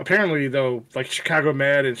 So apparently though, like Chicago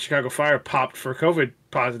Med and Chicago Fire popped for COVID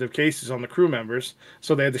positive cases on the crew members,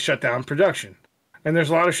 so they had to shut down production. And there's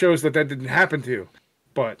a lot of shows that didn't happen to.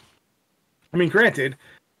 But I mean, granted,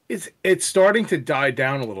 it's starting to die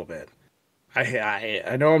down a little bit.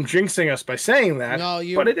 I know I'm jinxing us by saying that, No,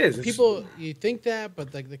 you but it is. people. You think that,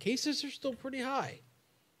 but the cases are still pretty high.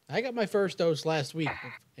 I got my first dose last week,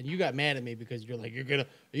 and you got mad at me because you're like, are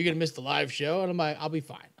you gonna miss the live show? And I'm like, I'll be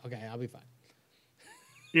fine. Okay, I'll be fine.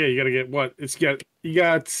 Yeah, you got to get what? You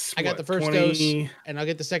got. I got what, the first 20, dose, and I'll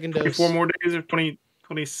get the second dose. 24 more days or 20,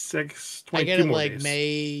 26, 22 I get it more like days.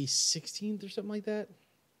 May 16th or something like that.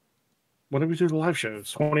 When did we do the live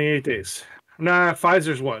shows? 28 days. Nah,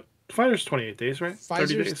 Pfizer's what? Pfizer's 28 days, right? 30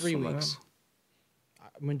 Pfizer's days, 3 something like weeks.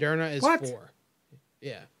 Moderna is What? 4.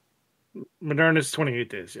 Yeah. that. Moderna's 28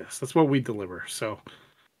 days. Yes, that's what we deliver. So,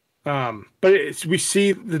 but we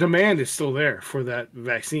see the demand is still there for that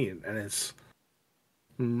vaccine, and it's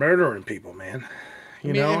murdering people, man. I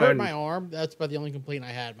mean, it hurt my arm. That's about the only complaint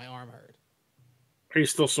I had. My arm hurt. Are you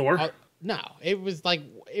still sore? No, it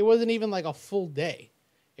wasn't even like a full day.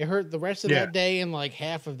 It hurt the rest of that day and like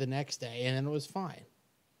half of the next day, and then it was fine.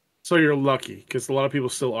 So you're lucky because a lot of people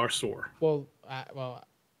still are sore. Well,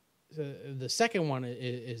 the second one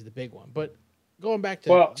is the big one. But going back to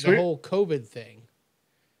the whole COVID thing.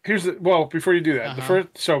 Before you do that,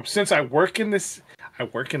 since I work in this Oh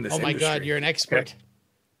my industry, God, you're an expert.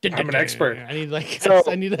 Okay. I'm an expert. I need like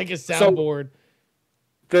a soundboard.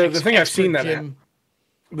 The thing I've seen the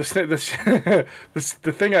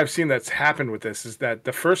thing I've seen that's happened with this is that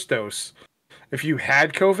the first dose, if you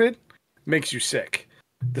had COVID, makes you sick.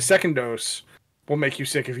 The second dose will make you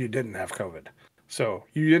sick if you didn't have COVID. So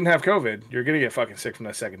you didn't have COVID, you're gonna get fucking sick from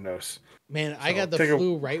that second dose. Man, I got the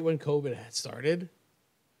flu right when COVID had started.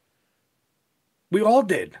 We all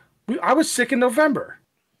did. I was sick in November.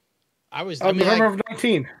 November of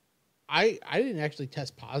 19. I didn't actually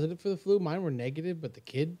test positive for the flu. Mine were negative, but the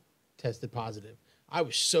kid tested positive. I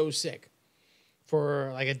was so sick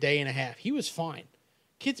for like a day and a half. He was fine.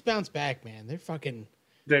 Kids bounce back, man. They're fucking.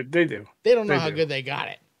 They do. They don't know how good they got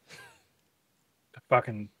it.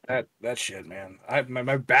 Fucking that shit, man.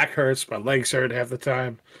 My back hurts. My legs hurt half the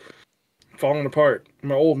time. I'm falling apart.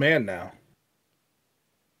 I'm an old man now.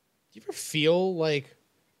 Do you ever feel like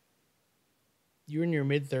you're in your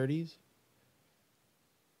mid-30s?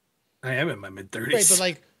 I am in my mid-30s. Right, but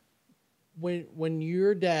like when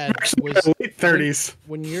your dad was late 30s.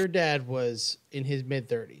 When your dad was in his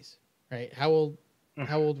mid-30s, right? How old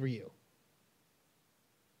were you?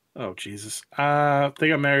 Oh Jesus. They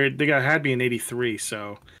got married. Had me in 83,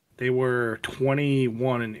 so they were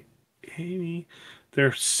 21 and 80.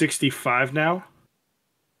 They're 65 now.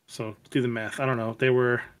 So do the math. I don't know. They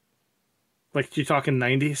were like, you talking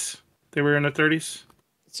 90s? They were in their 30s?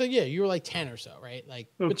 So yeah, you were like 10 or so, right? Like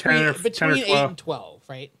between 8 and 12,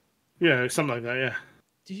 right? Yeah, something like that, yeah.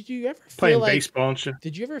 Did you ever feel playing like baseball and shit?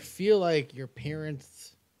 Did you ever feel like your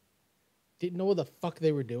parents didn't know what the fuck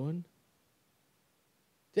they were doing?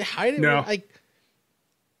 They hide it. No.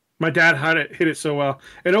 My dad hid it so well.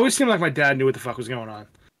 It always seemed like my dad knew what the fuck was going on.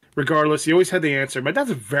 Regardless, he always had the answer. My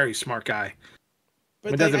dad's a very smart guy.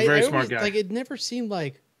 But my dad's a very smart guy. Like, it never seemed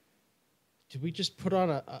like, did we just put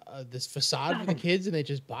on this facade for the kids and they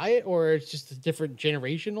just buy it, or it's just a different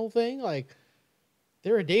generational thing? Like,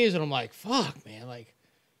 there are days when I'm like, fuck, man. Like,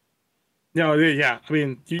 no, yeah. I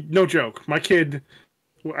mean, no joke.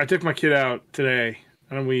 I took my kid out today,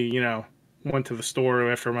 and we, went to the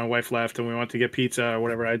store after my wife left, and we went to get pizza or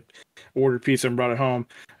whatever. I ordered pizza and brought it home,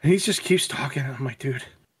 and he just keeps talking. I'm like, dude,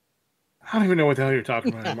 I don't even know what the hell you're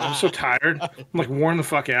talking about anymore. I'm so tired. I'm like worn the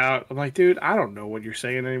fuck out. I'm like, dude, I don't know what you're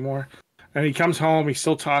saying anymore. And he comes home, he's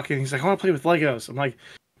still talking. He's like, I want to play with Legos. I'm like,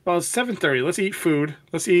 well, it's 7:30. Let's eat food.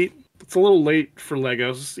 Let's eat. It's a little late for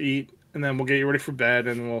Legos. Let's eat, and then we'll get you ready for bed,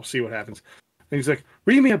 and we'll see what happens. And he's like,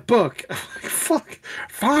 read me a book. I'm like, fuck,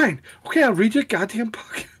 fine. Okay, I'll read you a goddamn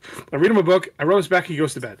book. I read him a book. I rub his back. He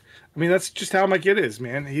goes to bed. I mean, that's just how my kid is,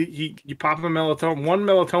 man. You pop him one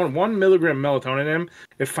milligram melatonin in him,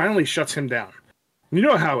 it finally shuts him down. You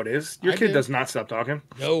know how it is. Your kid does not stop talking.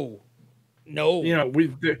 No.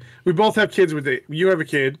 We both have kids you have a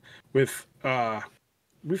kid with,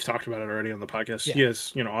 we've talked about it already on the podcast. Yeah. He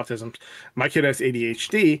has, autism. My kid has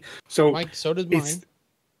ADHD. So does mine.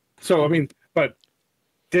 So, I mean, but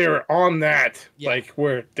they're on that, like,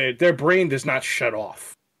 where their brain does not shut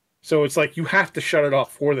off. So it's like you have to shut it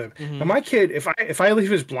off for them. Mm-hmm. Now, my kid, if I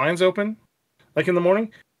leave his blinds open, like in the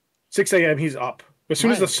morning, 6 a.m., he's up. As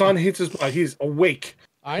soon as the sun hits his blind, he's awake.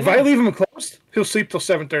 If I leave him closed, he'll sleep till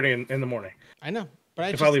 7:30 in the morning. I know.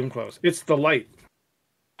 But I leave him closed, it's the light.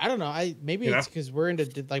 I don't know. Maybe it's because we're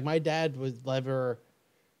into, like, my dad would never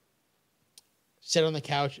sit on the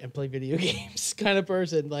couch and play video games kind of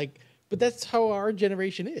person. Like, but that's how our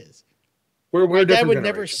generation is. My dad would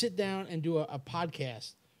never sit down and do a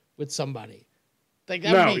podcast with somebody. Like,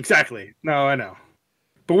 that exactly. No, I know.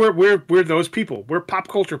 But we're those people. We're pop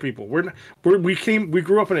culture people. We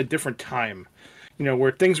grew up in a different time,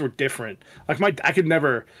 where things were different. Like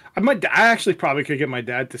I actually probably could get my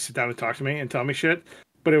dad to sit down and talk to me and tell me shit,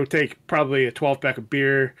 but it would take probably a 12 pack of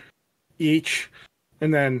beer each,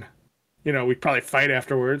 and then, we'd probably fight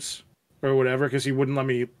afterwards or whatever because he wouldn't let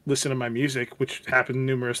me listen to my music, which happened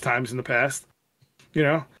numerous times in the past.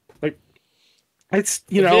 Like it's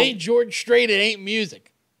If it ain't George Strait, it ain't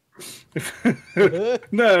music.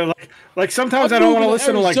 No, like sometimes I don't want to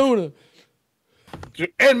listen Arizona. to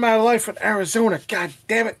end my life in Arizona. God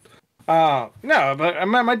damn it. No, but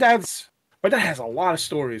my dad has a lot of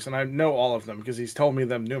stories, and I know all of them because he's told me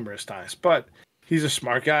them numerous times. But he's a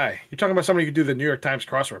smart guy. You're talking about somebody who could do the New York Times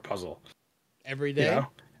crossword puzzle Every day?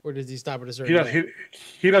 Or does he stop at a certain day?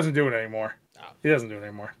 He doesn't do it anymore. Oh. He doesn't do it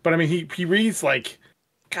anymore. But I mean, he reads like,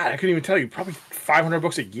 God, I couldn't even tell you, probably 500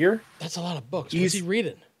 books a year. That's a lot of books. What's he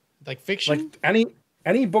reading? Like fiction? Like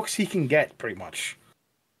any books he can get, pretty much.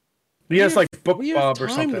 He has like BookBub or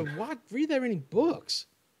something. Read that many books.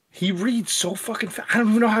 He reads so fucking fast. I don't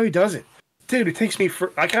even know how he does it. Dude, it takes me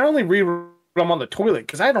I can only read when I'm on the toilet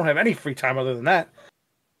because I don't have any free time other than that.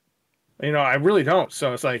 I really don't.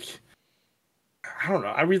 So it's like, I don't know.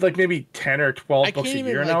 I read like maybe 10 or 12 books a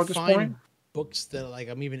year now at this point. Books that like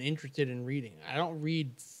I'm even interested in reading. I don't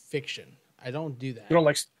read fiction. I don't do that. You don't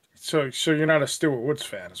like so you're not a Stuart Woods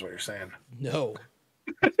fan, is what you're saying? No.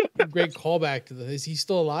 Great callback to is he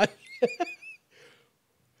still alive?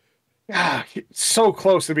 So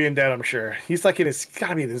close to being dead, I'm sure. He's like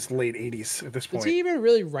gotta be in his late 80s at this point. Does he even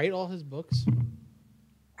really write all his books?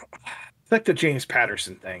 It's like the James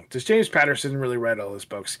Patterson thing. Does James Patterson really write all his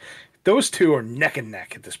books? Those two are neck and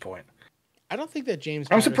neck at this point. I don't think that James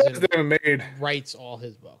I'm Patterson surprised they haven't writes all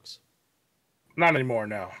his books. Not anymore,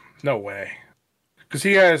 no. No way. Because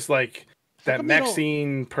he has like that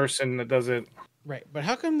Maxine person that does it. Right, but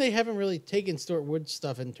how come they haven't really taken Stuart Woods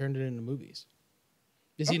stuff and turned it into movies?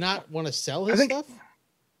 Does he not want to sell his stuff?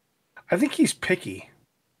 I think he's picky.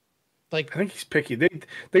 I think he's picky.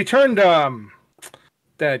 They turned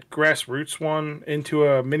that Grassroots one into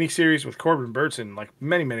a miniseries with Corbin Burnson like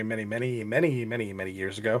many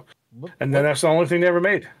years ago. And then that's the only thing they ever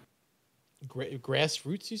made.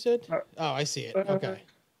 Grassroots, you said? Oh, I see it. Okay.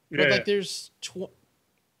 Yeah, but there's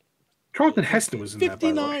Charlton Heston was in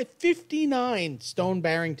 59, that, by the way. 59 Stone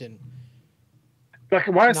Barrington. Like,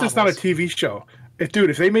 why is this not a TV show?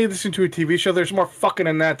 If they made this into a TV show, there's more fucking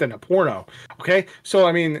in that than a porno. Okay? So,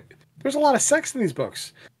 I mean, there's a lot of sex in these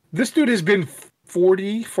books. This dude has been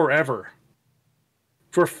 40 forever.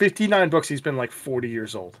 For 59 books, he's been like 40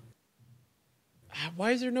 years old.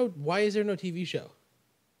 Why is there no TV show?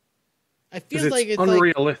 I feel like it's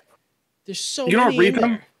unrealistic. Like, there's so you many don't read in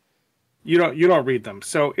them. There. You don't read them,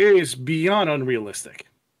 so it is beyond unrealistic.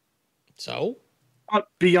 So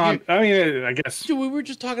beyond, I mean, I guess. Dude, we were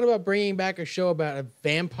just talking about bringing back a show about a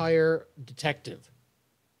vampire detective.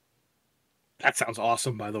 That sounds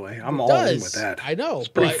awesome, by the way. I'm all in with that. I know.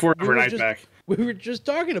 Bring Forever Night back. We were just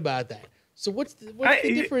talking about that. So what's the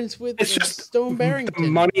difference with Stone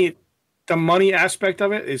Barrington? The money aspect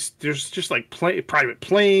of it is there's just like private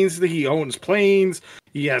planes. He owns planes.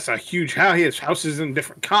 He has a huge house. He has houses in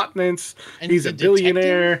different continents. And he's a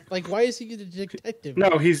billionaire. Like, why is he a detective?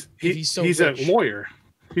 No, he's a lawyer.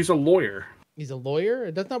 He's a lawyer. He's a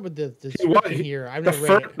lawyer? That's not what the description here. I've never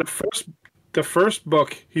read it. The first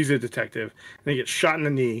book, he's a detective, and he gets shot in the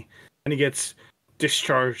knee, and he gets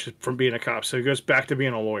discharged from being a cop. So he goes back to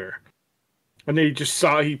being a lawyer. And then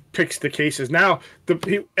he picks the cases. Now,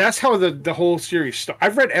 that's how the whole series starts.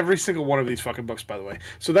 I've read every single one of these fucking books, by the way.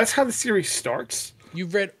 So that's how the series starts.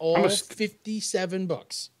 You've read all 57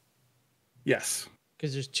 books? Yes.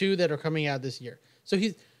 Because there's 2 that are coming out this year. So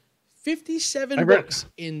he's 57 books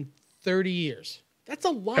in 30 years. That's a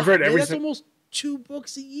lot. I've read that's almost 2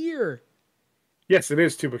 books a year. Yes, it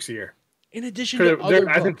is 2 books a year. In addition to other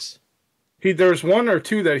books. There's 1 or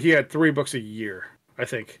 2 that he had 3 books a year, I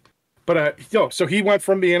think. But so he went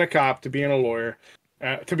from being a cop to being a lawyer,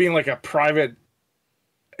 to being like a private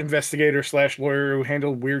investigator / lawyer who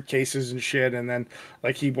handled weird cases and shit, and then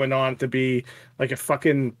like he went on to be like a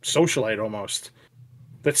fucking socialite almost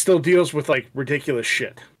that still deals with like ridiculous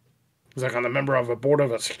shit. He's like on the member of a board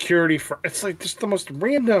of a security firm. It's like just the most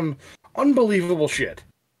random, unbelievable shit.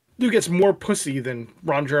 Dude gets more pussy than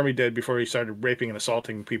Ron Jeremy did before he started raping and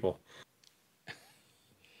assaulting people.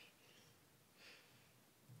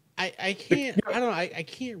 I can't. I don't know. I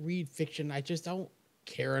can't read fiction. I just don't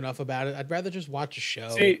care enough about it. I'd rather just watch a show.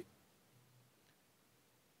 See,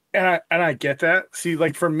 and I get that. See,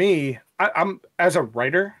 like for me, I'm as a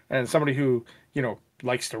writer and somebody who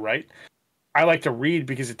likes to write. I like to read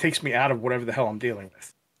because it takes me out of whatever the hell I'm dealing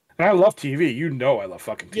with. And I love TV. You know I love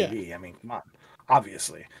fucking TV. Yeah. I mean, come on.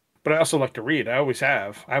 Obviously. But I also like to read. I always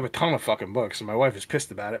have. I have a ton of fucking books, and my wife is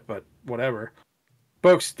pissed about it, but whatever.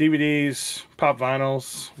 Books, DVDs, pop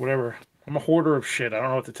vinyls, whatever. I'm a hoarder of shit. I don't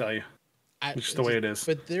know what to tell you. It's just the way it is.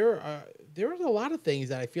 But there's a lot of things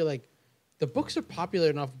that I feel like the books are popular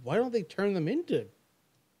enough. Why don't they turn them into?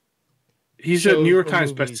 He's a New York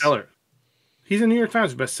Times bestseller. He's a New York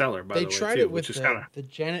Times bestseller, by the way. They tried too, it with the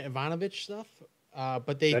Janet Ivanovich stuff,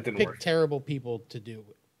 but they picked terrible people to do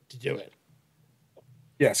it.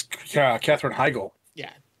 Yes, Katherine Heigl.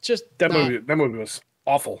 Yeah, just that movie was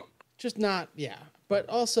awful. Just not, yeah. But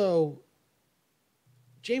also,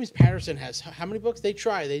 James Patterson has how many books? They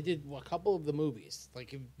did a couple of the movies,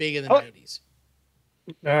 like big in the 90s.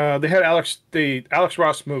 They had the Alex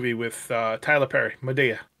Ross movie with Tyler Perry,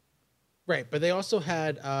 Medea. Right, but they also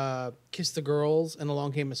had Kiss the Girls and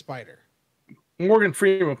Along Came a Spider. Morgan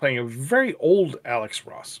Freeman playing a very old Alex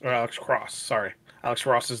Cross. Sorry, Alex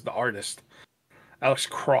Ross is the artist. Alex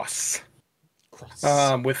Cross.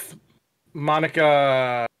 With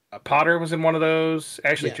Monica Potter was in one of those.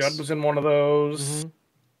 Ashley Judd was in one of those. Mm-hmm.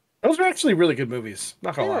 Those are actually really good movies.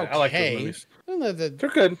 Not gonna lie, okay. I like those movies. They're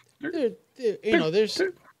good.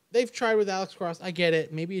 They've tried with Alex Cross. I get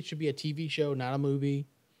it. Maybe it should be a TV show, not a movie.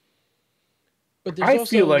 But there's also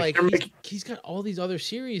feel like he's got all these other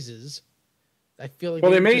series. I feel like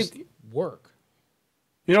they made just work.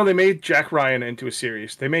 You know, they made Jack Ryan into a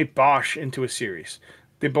series. They made Bosch into a series.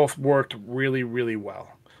 They both worked really, really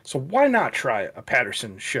well. So why not try a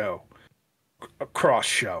Patterson show, a Cross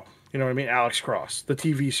show? You know what I mean? Alex Cross, the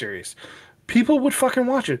TV series. People would fucking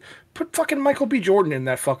watch it. Put fucking Michael B. Jordan in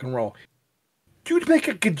that fucking role. You'd make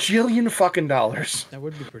a gajillion fucking dollars. That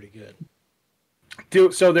would be pretty good.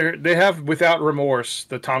 Dude, so they have Without Remorse,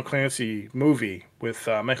 the Tom Clancy movie with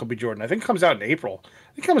Michael B. Jordan. I think it comes out in April.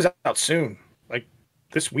 I think it comes out soon, like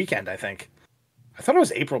this weekend. I think. I thought it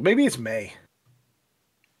was April. Maybe it's May.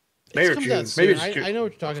 May or June. Maybe it's June. I know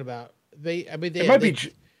what you're talking about. It might be.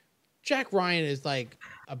 Jack Ryan is like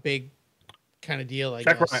a big kind of deal, I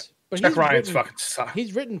guess. Ryan. But Jack Ryan's fucking sucks.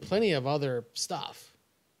 He's written plenty of other stuff.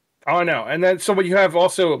 Oh, I know. And then so what you have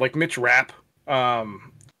also like Mitch Rapp.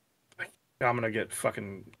 I'm gonna get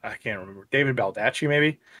fucking. I can't remember. David Baldacci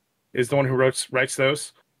maybe is the one who writes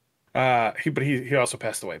those. He also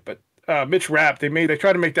passed away. But Mitch Rapp, they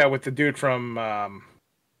tried to make that with the dude from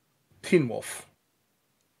Teen Wolf,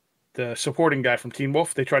 the supporting guy from Teen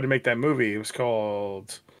Wolf. They tried to make that movie. It was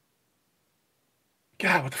called.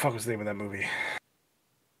 God, what the fuck was the name of that movie?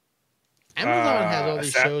 Amazon has all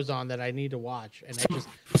these shows on that I need to watch, and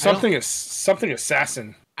something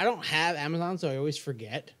Assassin. I don't have Amazon, so I always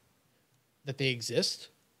forget that they exist.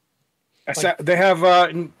 They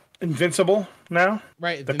have Invincible now,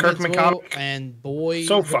 right? The Kirkman comic and Boys,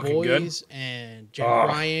 so fucking good, and Jack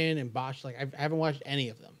Ryan and Bosch. Like I haven't watched any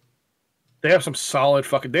of them. They have some solid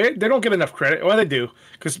fucking. They don't get enough credit. Well, they do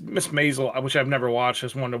because Miss Maisel, which I've never watched,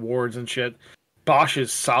 has won awards and shit. Bosch is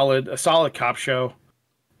a solid cop show.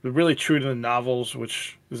 They're really true to the novels,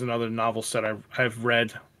 which is another novel set I've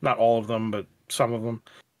read. Not all of them, but some of them.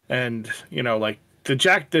 And you know, like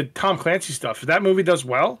the Tom Clancy stuff. If that movie does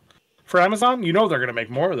well for Amazon, you know they're gonna make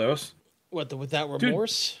more of those. What, Without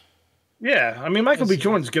Remorse? Dude, yeah, I mean Michael B.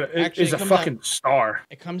 Jordan's is a fucking star.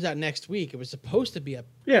 It comes out next week. It was supposed to be I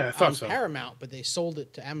thought so. Paramount, but they sold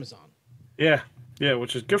it to Amazon. Yeah,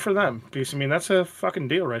 which is good for them because I mean that's a fucking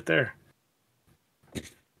deal right there.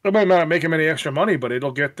 It might not make him any extra money, but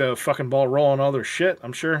it'll get the fucking ball rolling on all their shit,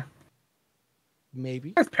 I'm sure.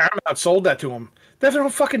 Maybe. If Paramount sold that to them. They have their own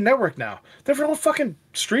fucking network now. They have their own fucking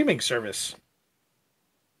streaming service.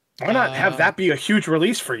 Why not have that be a huge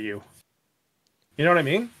release for you? You know what I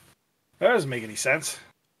mean? That doesn't make any sense.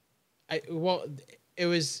 It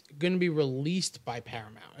was going to be released by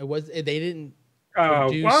Paramount. They didn't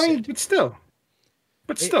produce it.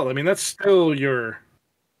 But still, I mean, that's still your...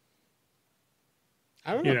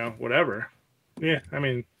 I don't know. You know, whatever. Yeah, I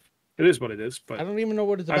mean, it is what it is. But I don't even know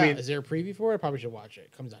what it's about. I mean, is there a preview for it? I probably should watch it.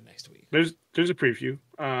 It comes out next week. There's a preview.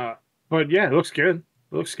 But yeah, it looks good.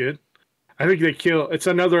 I think they kill. It's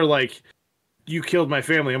another like, you killed my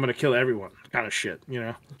family, I'm gonna kill everyone kind of shit. You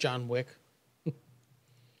know, John Wick.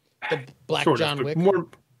 The Black sort John of, Wick.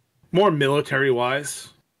 More military wise.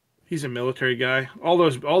 He's a military guy. All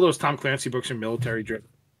those Tom Clancy books are military driven.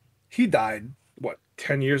 He died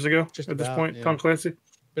 10 years ago at this point, yeah. Tom Clancy.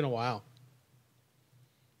 Been a while.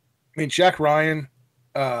 I mean, Jack Ryan,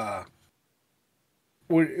 it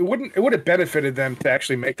would have benefited them to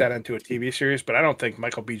actually make that into a TV series, but I don't think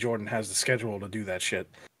Michael B. Jordan has the schedule to do that shit.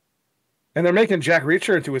 And they're making Jack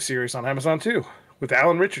Reacher into a series on Amazon too, with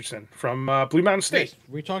Alan Richardson from Blue Mountain State. Yes,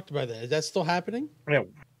 we talked about that. Is that still happening?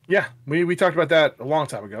 Yeah, we talked about that a long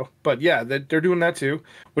time ago. But yeah, they're doing that too,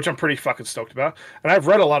 which I'm pretty fucking stoked about. And I've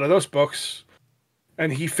read a lot of those books,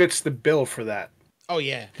 and he fits the bill for that. Oh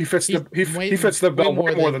yeah, He fits the bill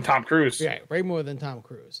way more than Tom Cruise. Yeah, way more than Tom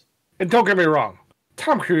Cruise. And don't get me wrong,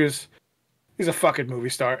 Tom Cruise, he's a fucking movie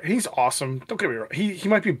star. He's awesome. Don't get me wrong. He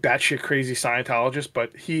might be batshit crazy Scientologist,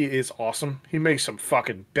 but he is awesome. He makes some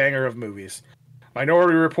fucking banger of movies.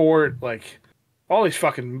 Minority Report, like all these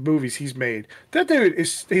fucking movies he's made. That dude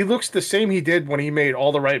he looks the same he did when he made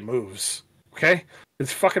All the Right Moves. Okay?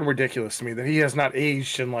 It's fucking ridiculous to me that he has not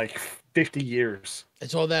aged in like 50 years.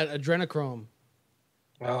 It's all that adrenochrome.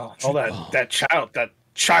 Oh, all that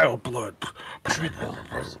child blood.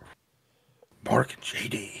 Mark and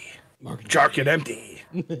JD. Jark and MD.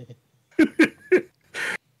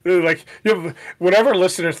 Like, whenever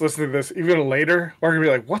listeners listen to this, even later, we're gonna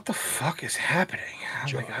be like, "What the fuck is happening?"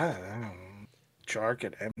 I'm like, I don't know. Jark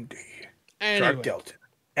and MD. Anyway. Jark Delton.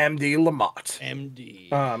 MD Lamont. MD.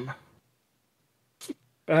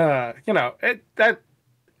 That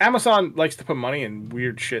Amazon likes to put money in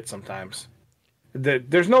weird shit sometimes.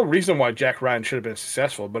 There's no reason why Jack Ryan should have been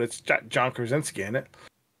successful, but it's John Krasinski in it.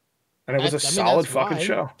 And it was a solid fucking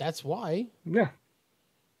show. That's why. Yeah.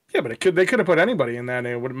 Yeah, but they could have put anybody in that and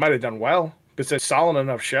it might have done well. It's a solid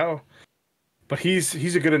enough show. But he's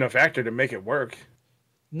a good enough actor to make it work.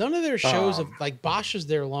 None of their shows like Bosch is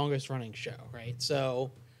their longest running show, right?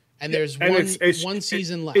 So and there's one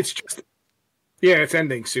season left. It's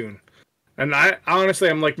ending soon. And I honestly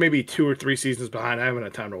I'm like maybe 2 or 3 seasons behind. I haven't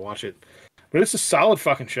had time to watch it. But it's a solid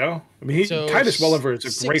fucking show. I mean, Titus Welliver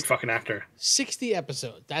is a great fucking actor. 60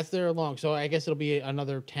 episodes. That's their long. So I guess it'll be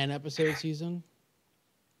another 10 episode season.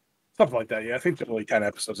 Something like that, yeah. I think there's only 10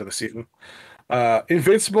 episodes of the season.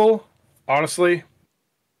 Invincible, honestly,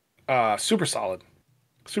 super solid.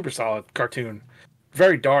 Super solid cartoon.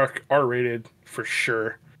 Very dark, R-rated for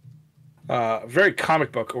sure. Very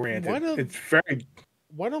comic book oriented.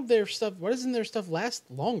 Why doesn't their stuff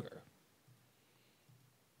last longer?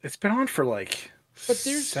 It's been on for like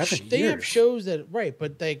 7 years. They have shows that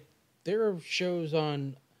but there are shows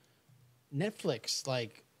on Netflix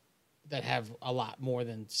like that have a lot more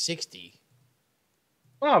than 60.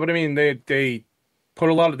 Well, but I mean they put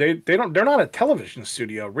a lot of they're not a television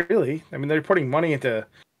studio really. I mean they're putting money into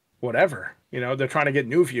whatever. They're trying to get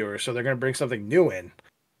new viewers, so they're going to bring something new in.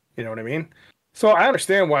 You know what I mean? So I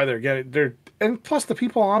understand why and plus the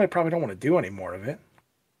people on it probably don't want to do any more of it.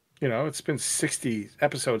 It's been 60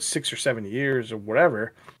 episodes, 6 or 7 years or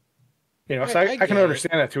whatever. So I can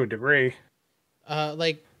understand that to a degree.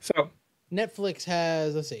 So Netflix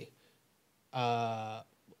has, let's see,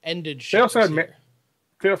 ended shows.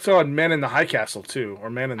 They also had Men in the High Castle too,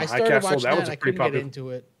 or Men in the High Castle. That was a pretty popular. Get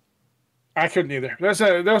into it. I couldn't either.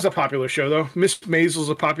 That was a popular show though. Miss Maisel's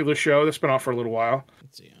a popular show that's been off for a little while.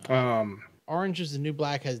 Let's see. Orange is the New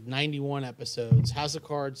Black has 91 episodes. House of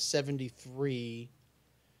Cards 73.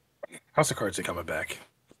 House of Cards ain't coming back.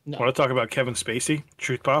 No. Want to talk about Kevin Spacey?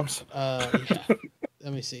 Truth bombs? Yeah.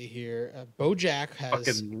 Let me see here. BoJack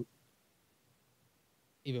has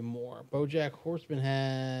even more. BoJack Horseman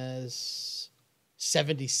has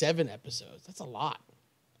 77 episodes. That's a lot.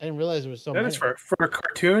 I didn't realize it was so many. That is for a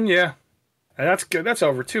cartoon, yeah. And that's good. That's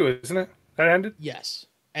over too, isn't it? That ended? Yes.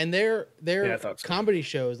 And their comedy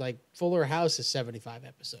shows, like Fuller House, is 75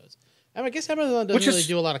 episodes. I guess Amazon doesn't really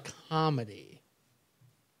do a lot of comedy.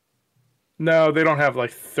 No, they don't have like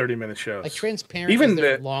 30-minute shows. Like Transparent is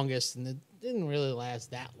their longest, and it didn't really last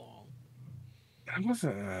that long.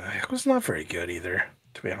 It was not very good either,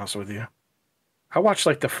 to be honest with you. I watched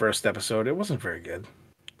like the first episode. It wasn't very good.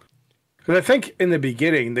 Because I think in the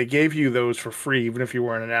beginning, they gave you those for free, even if you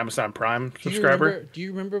weren't an Amazon Prime subscriber. Do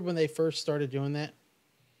you remember when they first started doing that?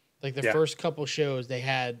 Like the first couple shows, they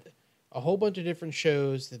had a whole bunch of different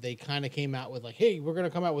shows that they kind of came out with, like, hey, we're going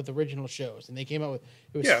to come out with original shows. And they came out with,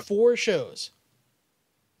 it was 4 shows.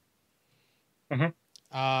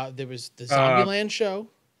 Mm-hmm. There was the Zombieland show,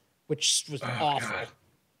 which was awful. God.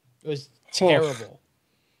 It was terrible.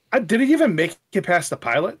 Did it even make it past the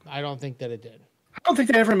pilot? I don't think that it did. I don't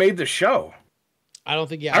think they ever made the show. I don't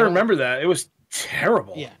think, I remember that. It was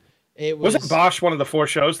terrible. Yeah. Wasn't Bosch one of the 4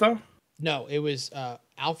 shows, though? No, it was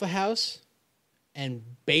Alpha House and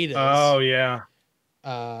Betas. Oh, yeah.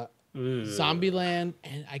 Zombieland,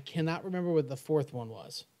 and I cannot remember what the 4th one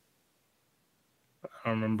was. I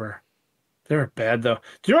don't remember. They were bad, though.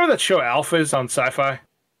 Do you remember that show Alpha is on Sci-Fi?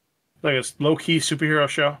 Like a low-key superhero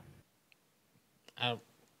show?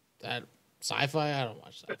 Sci-fi? I don't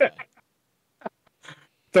watch sci-fi.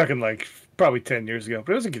 Talking like probably 10 years ago,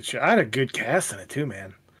 but it was a good show. I had a good cast in it, too,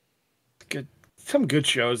 man. Good some good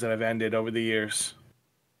shows that have ended over the years.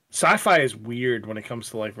 Sci-fi is weird when it comes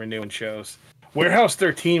to like renewing shows. Warehouse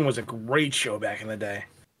 13 was a great show back in the day.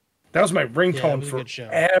 That was my ringtone was a good show.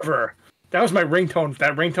 forever. That was my ringtone.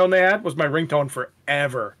 That ringtone they had was my ringtone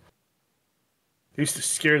forever. It used to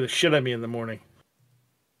scare the shit out of me in the morning.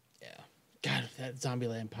 Yeah. God, that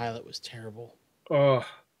Zombieland pilot was terrible. Oh,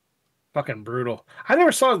 fucking brutal. I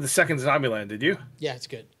never saw the second Zombieland, did you? Yeah, it's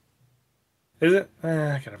good. Is it?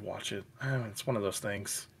 I gotta watch it. It's one of those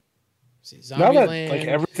things. See, Now that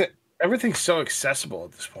Zombieland, like everything's so accessible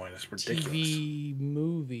at this point, it's ridiculous. TV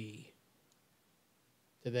movie.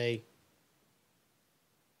 Did they?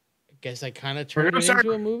 I guess I kind of turned it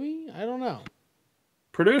into a movie. I don't know.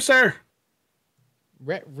 Producer.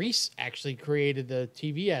 Reese actually created the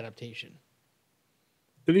TV adaptation.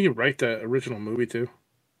 Didn't he write the original movie too?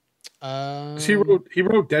 'Cause he wrote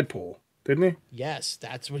Deadpool, didn't he? Yes,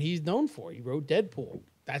 that's what he's known for. He wrote Deadpool.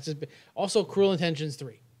 That's his, also Cruel Intentions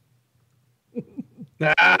 3.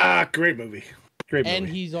 Great movie. Great movie. And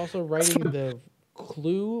he's also writing the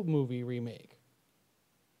Clue movie remake.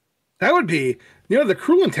 That would be, the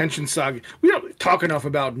Cruel Intentions saga. We don't talk enough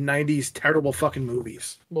about 90s terrible fucking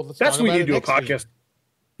movies. Well, that's what we need to do a podcast.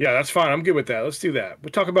 Yeah, that's fine. I'm good with that. Let's do that. We'll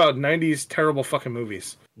talk about 90s terrible fucking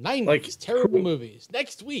movies. 90s terrible movies.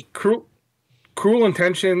 Next week. Cruel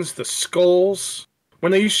Intentions, The Skulls.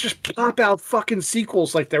 When they used to just pop out fucking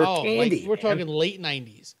sequels like they were candy. Like, we're talking late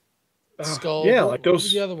 90s. Skull. Yeah, like those. What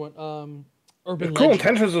was the other one? Urban Cruel Legend.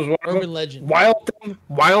 Intentions was one of them. Urban Legend.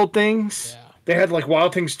 Wild Things. Yeah. They had like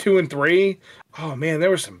Wild Things 2 and 3. Oh man,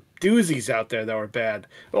 there were some doozies out there that were bad.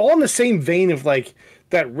 All in the same vein of like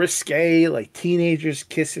that risque, like teenagers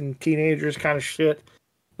kissing teenagers kind of shit.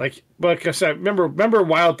 Like I said, remember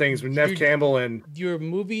Wild Things with Nev Campbell and your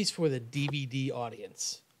movies for the DVD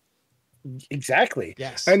audience. Exactly.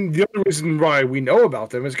 Yes. And the other reason why we know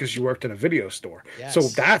about them is because you worked in a video store. Yes. So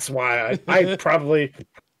that's why I probably,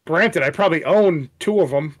 granted, I probably own 2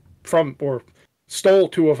 of them or stole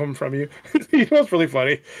 2 of them from you. You know, it's really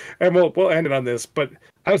funny. And we'll end it on this. But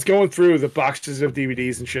I was going through the boxes of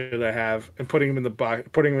DVDs and shit that I have and putting them in the box,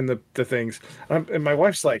 putting them in the things. And my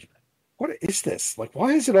wife's like, "What is this? Like,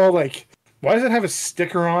 why is it all like? Why does it have a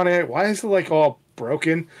sticker on it? Why is it like all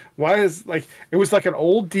broken? Why is like it was like an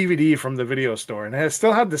old DVD from the video store and it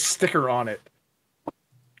still had the sticker on it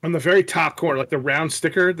on the very top corner, like the round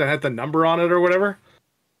sticker that had the number on it or whatever,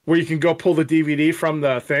 where you can go pull the DVD from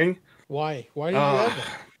the thing." Why do you have that?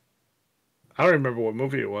 I don't remember what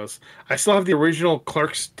movie it was. I still have the original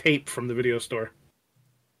Clerks tape from the video store.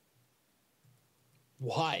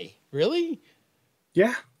 Why? Really?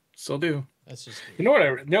 Yeah, still do. That's just you know what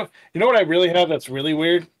I really have that's really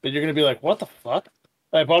weird that you're gonna be like, what the fuck?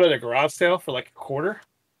 I bought it at a garage sale for like $0.25.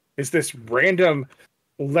 Is this random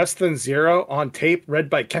Less Than Zero on tape read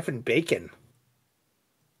by Kevin Bacon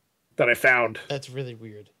that I found. That's really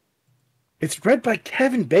weird. It's read by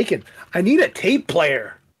Kevin Bacon. I need a tape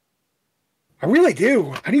player. I really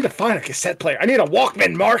do. I need to find a cassette player. I need a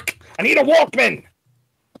Walkman, Mark. I need a Walkman.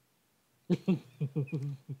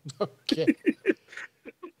 Okay.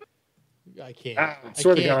 I can't. I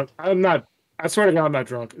swear to God, I'm not. I swear to God, I'm not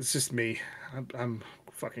drunk. It's just me. I'm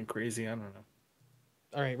fucking crazy. I don't know.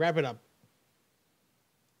 All right, wrap it up.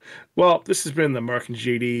 Well, this has been the Mark and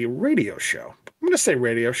JD radio show. I'm going to say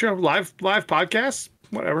radio show, live podcast,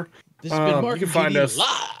 whatever. This has been Mark you can and find JD us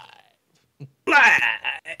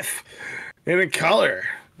live and in color.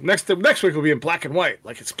 Next week will be in black and white,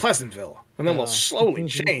 like it's Pleasantville, and then we'll slowly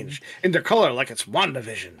change into color, like it's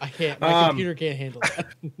WandaVision. I can't. My computer can't handle that.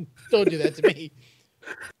 Don't do that to me.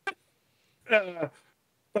 We're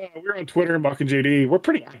on Twitter, Mark and JD. We're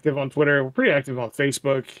pretty active on Twitter. We're pretty active on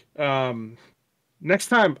Facebook. Next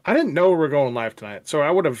time, I didn't know we were going live tonight, so I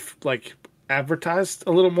would have like advertised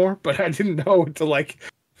a little more, but I didn't know until like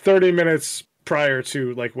 30 minutes prior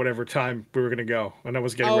to like whatever time we were gonna go, and I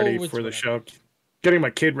was getting ready for the show, getting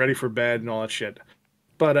my kid ready for bed and all that shit.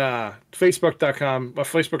 But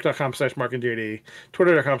Facebook.com/Mark and JD,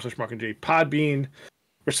 Twitter.com/Mark and JD, Podbean.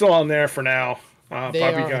 We're still on there for now. They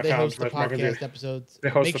host the podcast episodes.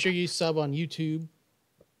 Make sure you sub on YouTube.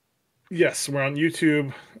 Yes, we're on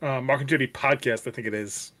YouTube. Mark and JD podcast, I think it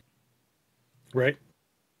is. Right?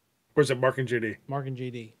 Or is it Mark and JD? Mark and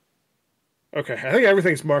JD. Okay, I think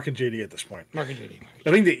everything's Mark and JD at this point. Mark and JD.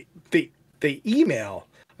 I think the email,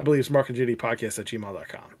 I believe, is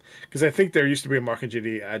markandjdpodcast@gmail.com. Because I think there used to be a Mark and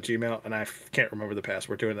JD at Gmail, and I can't remember the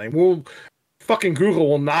password to it. Fucking Google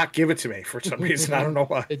will not give it to me for some reason. I don't know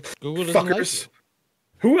why. Google doesn't like you.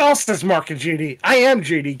 Who else is Mark and JD? I am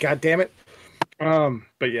JD, goddammit.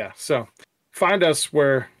 But yeah, so find us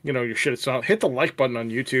where, your shit is on. Hit the like button on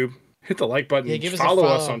YouTube. hit the like button. Yeah, give us follow a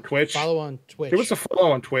follow us on Twitch. Follow on Twitch. Give us a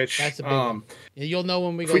follow on Twitch. That's a big one. Yeah, you'll know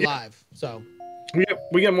when we go live. So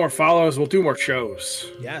we get more follows. We'll do more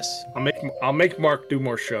shows. yes, I'll make Mark do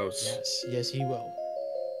more shows. Yes, he will.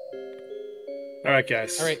 All right,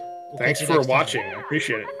 guys. All right. Thanks for watching. I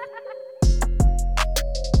appreciate it.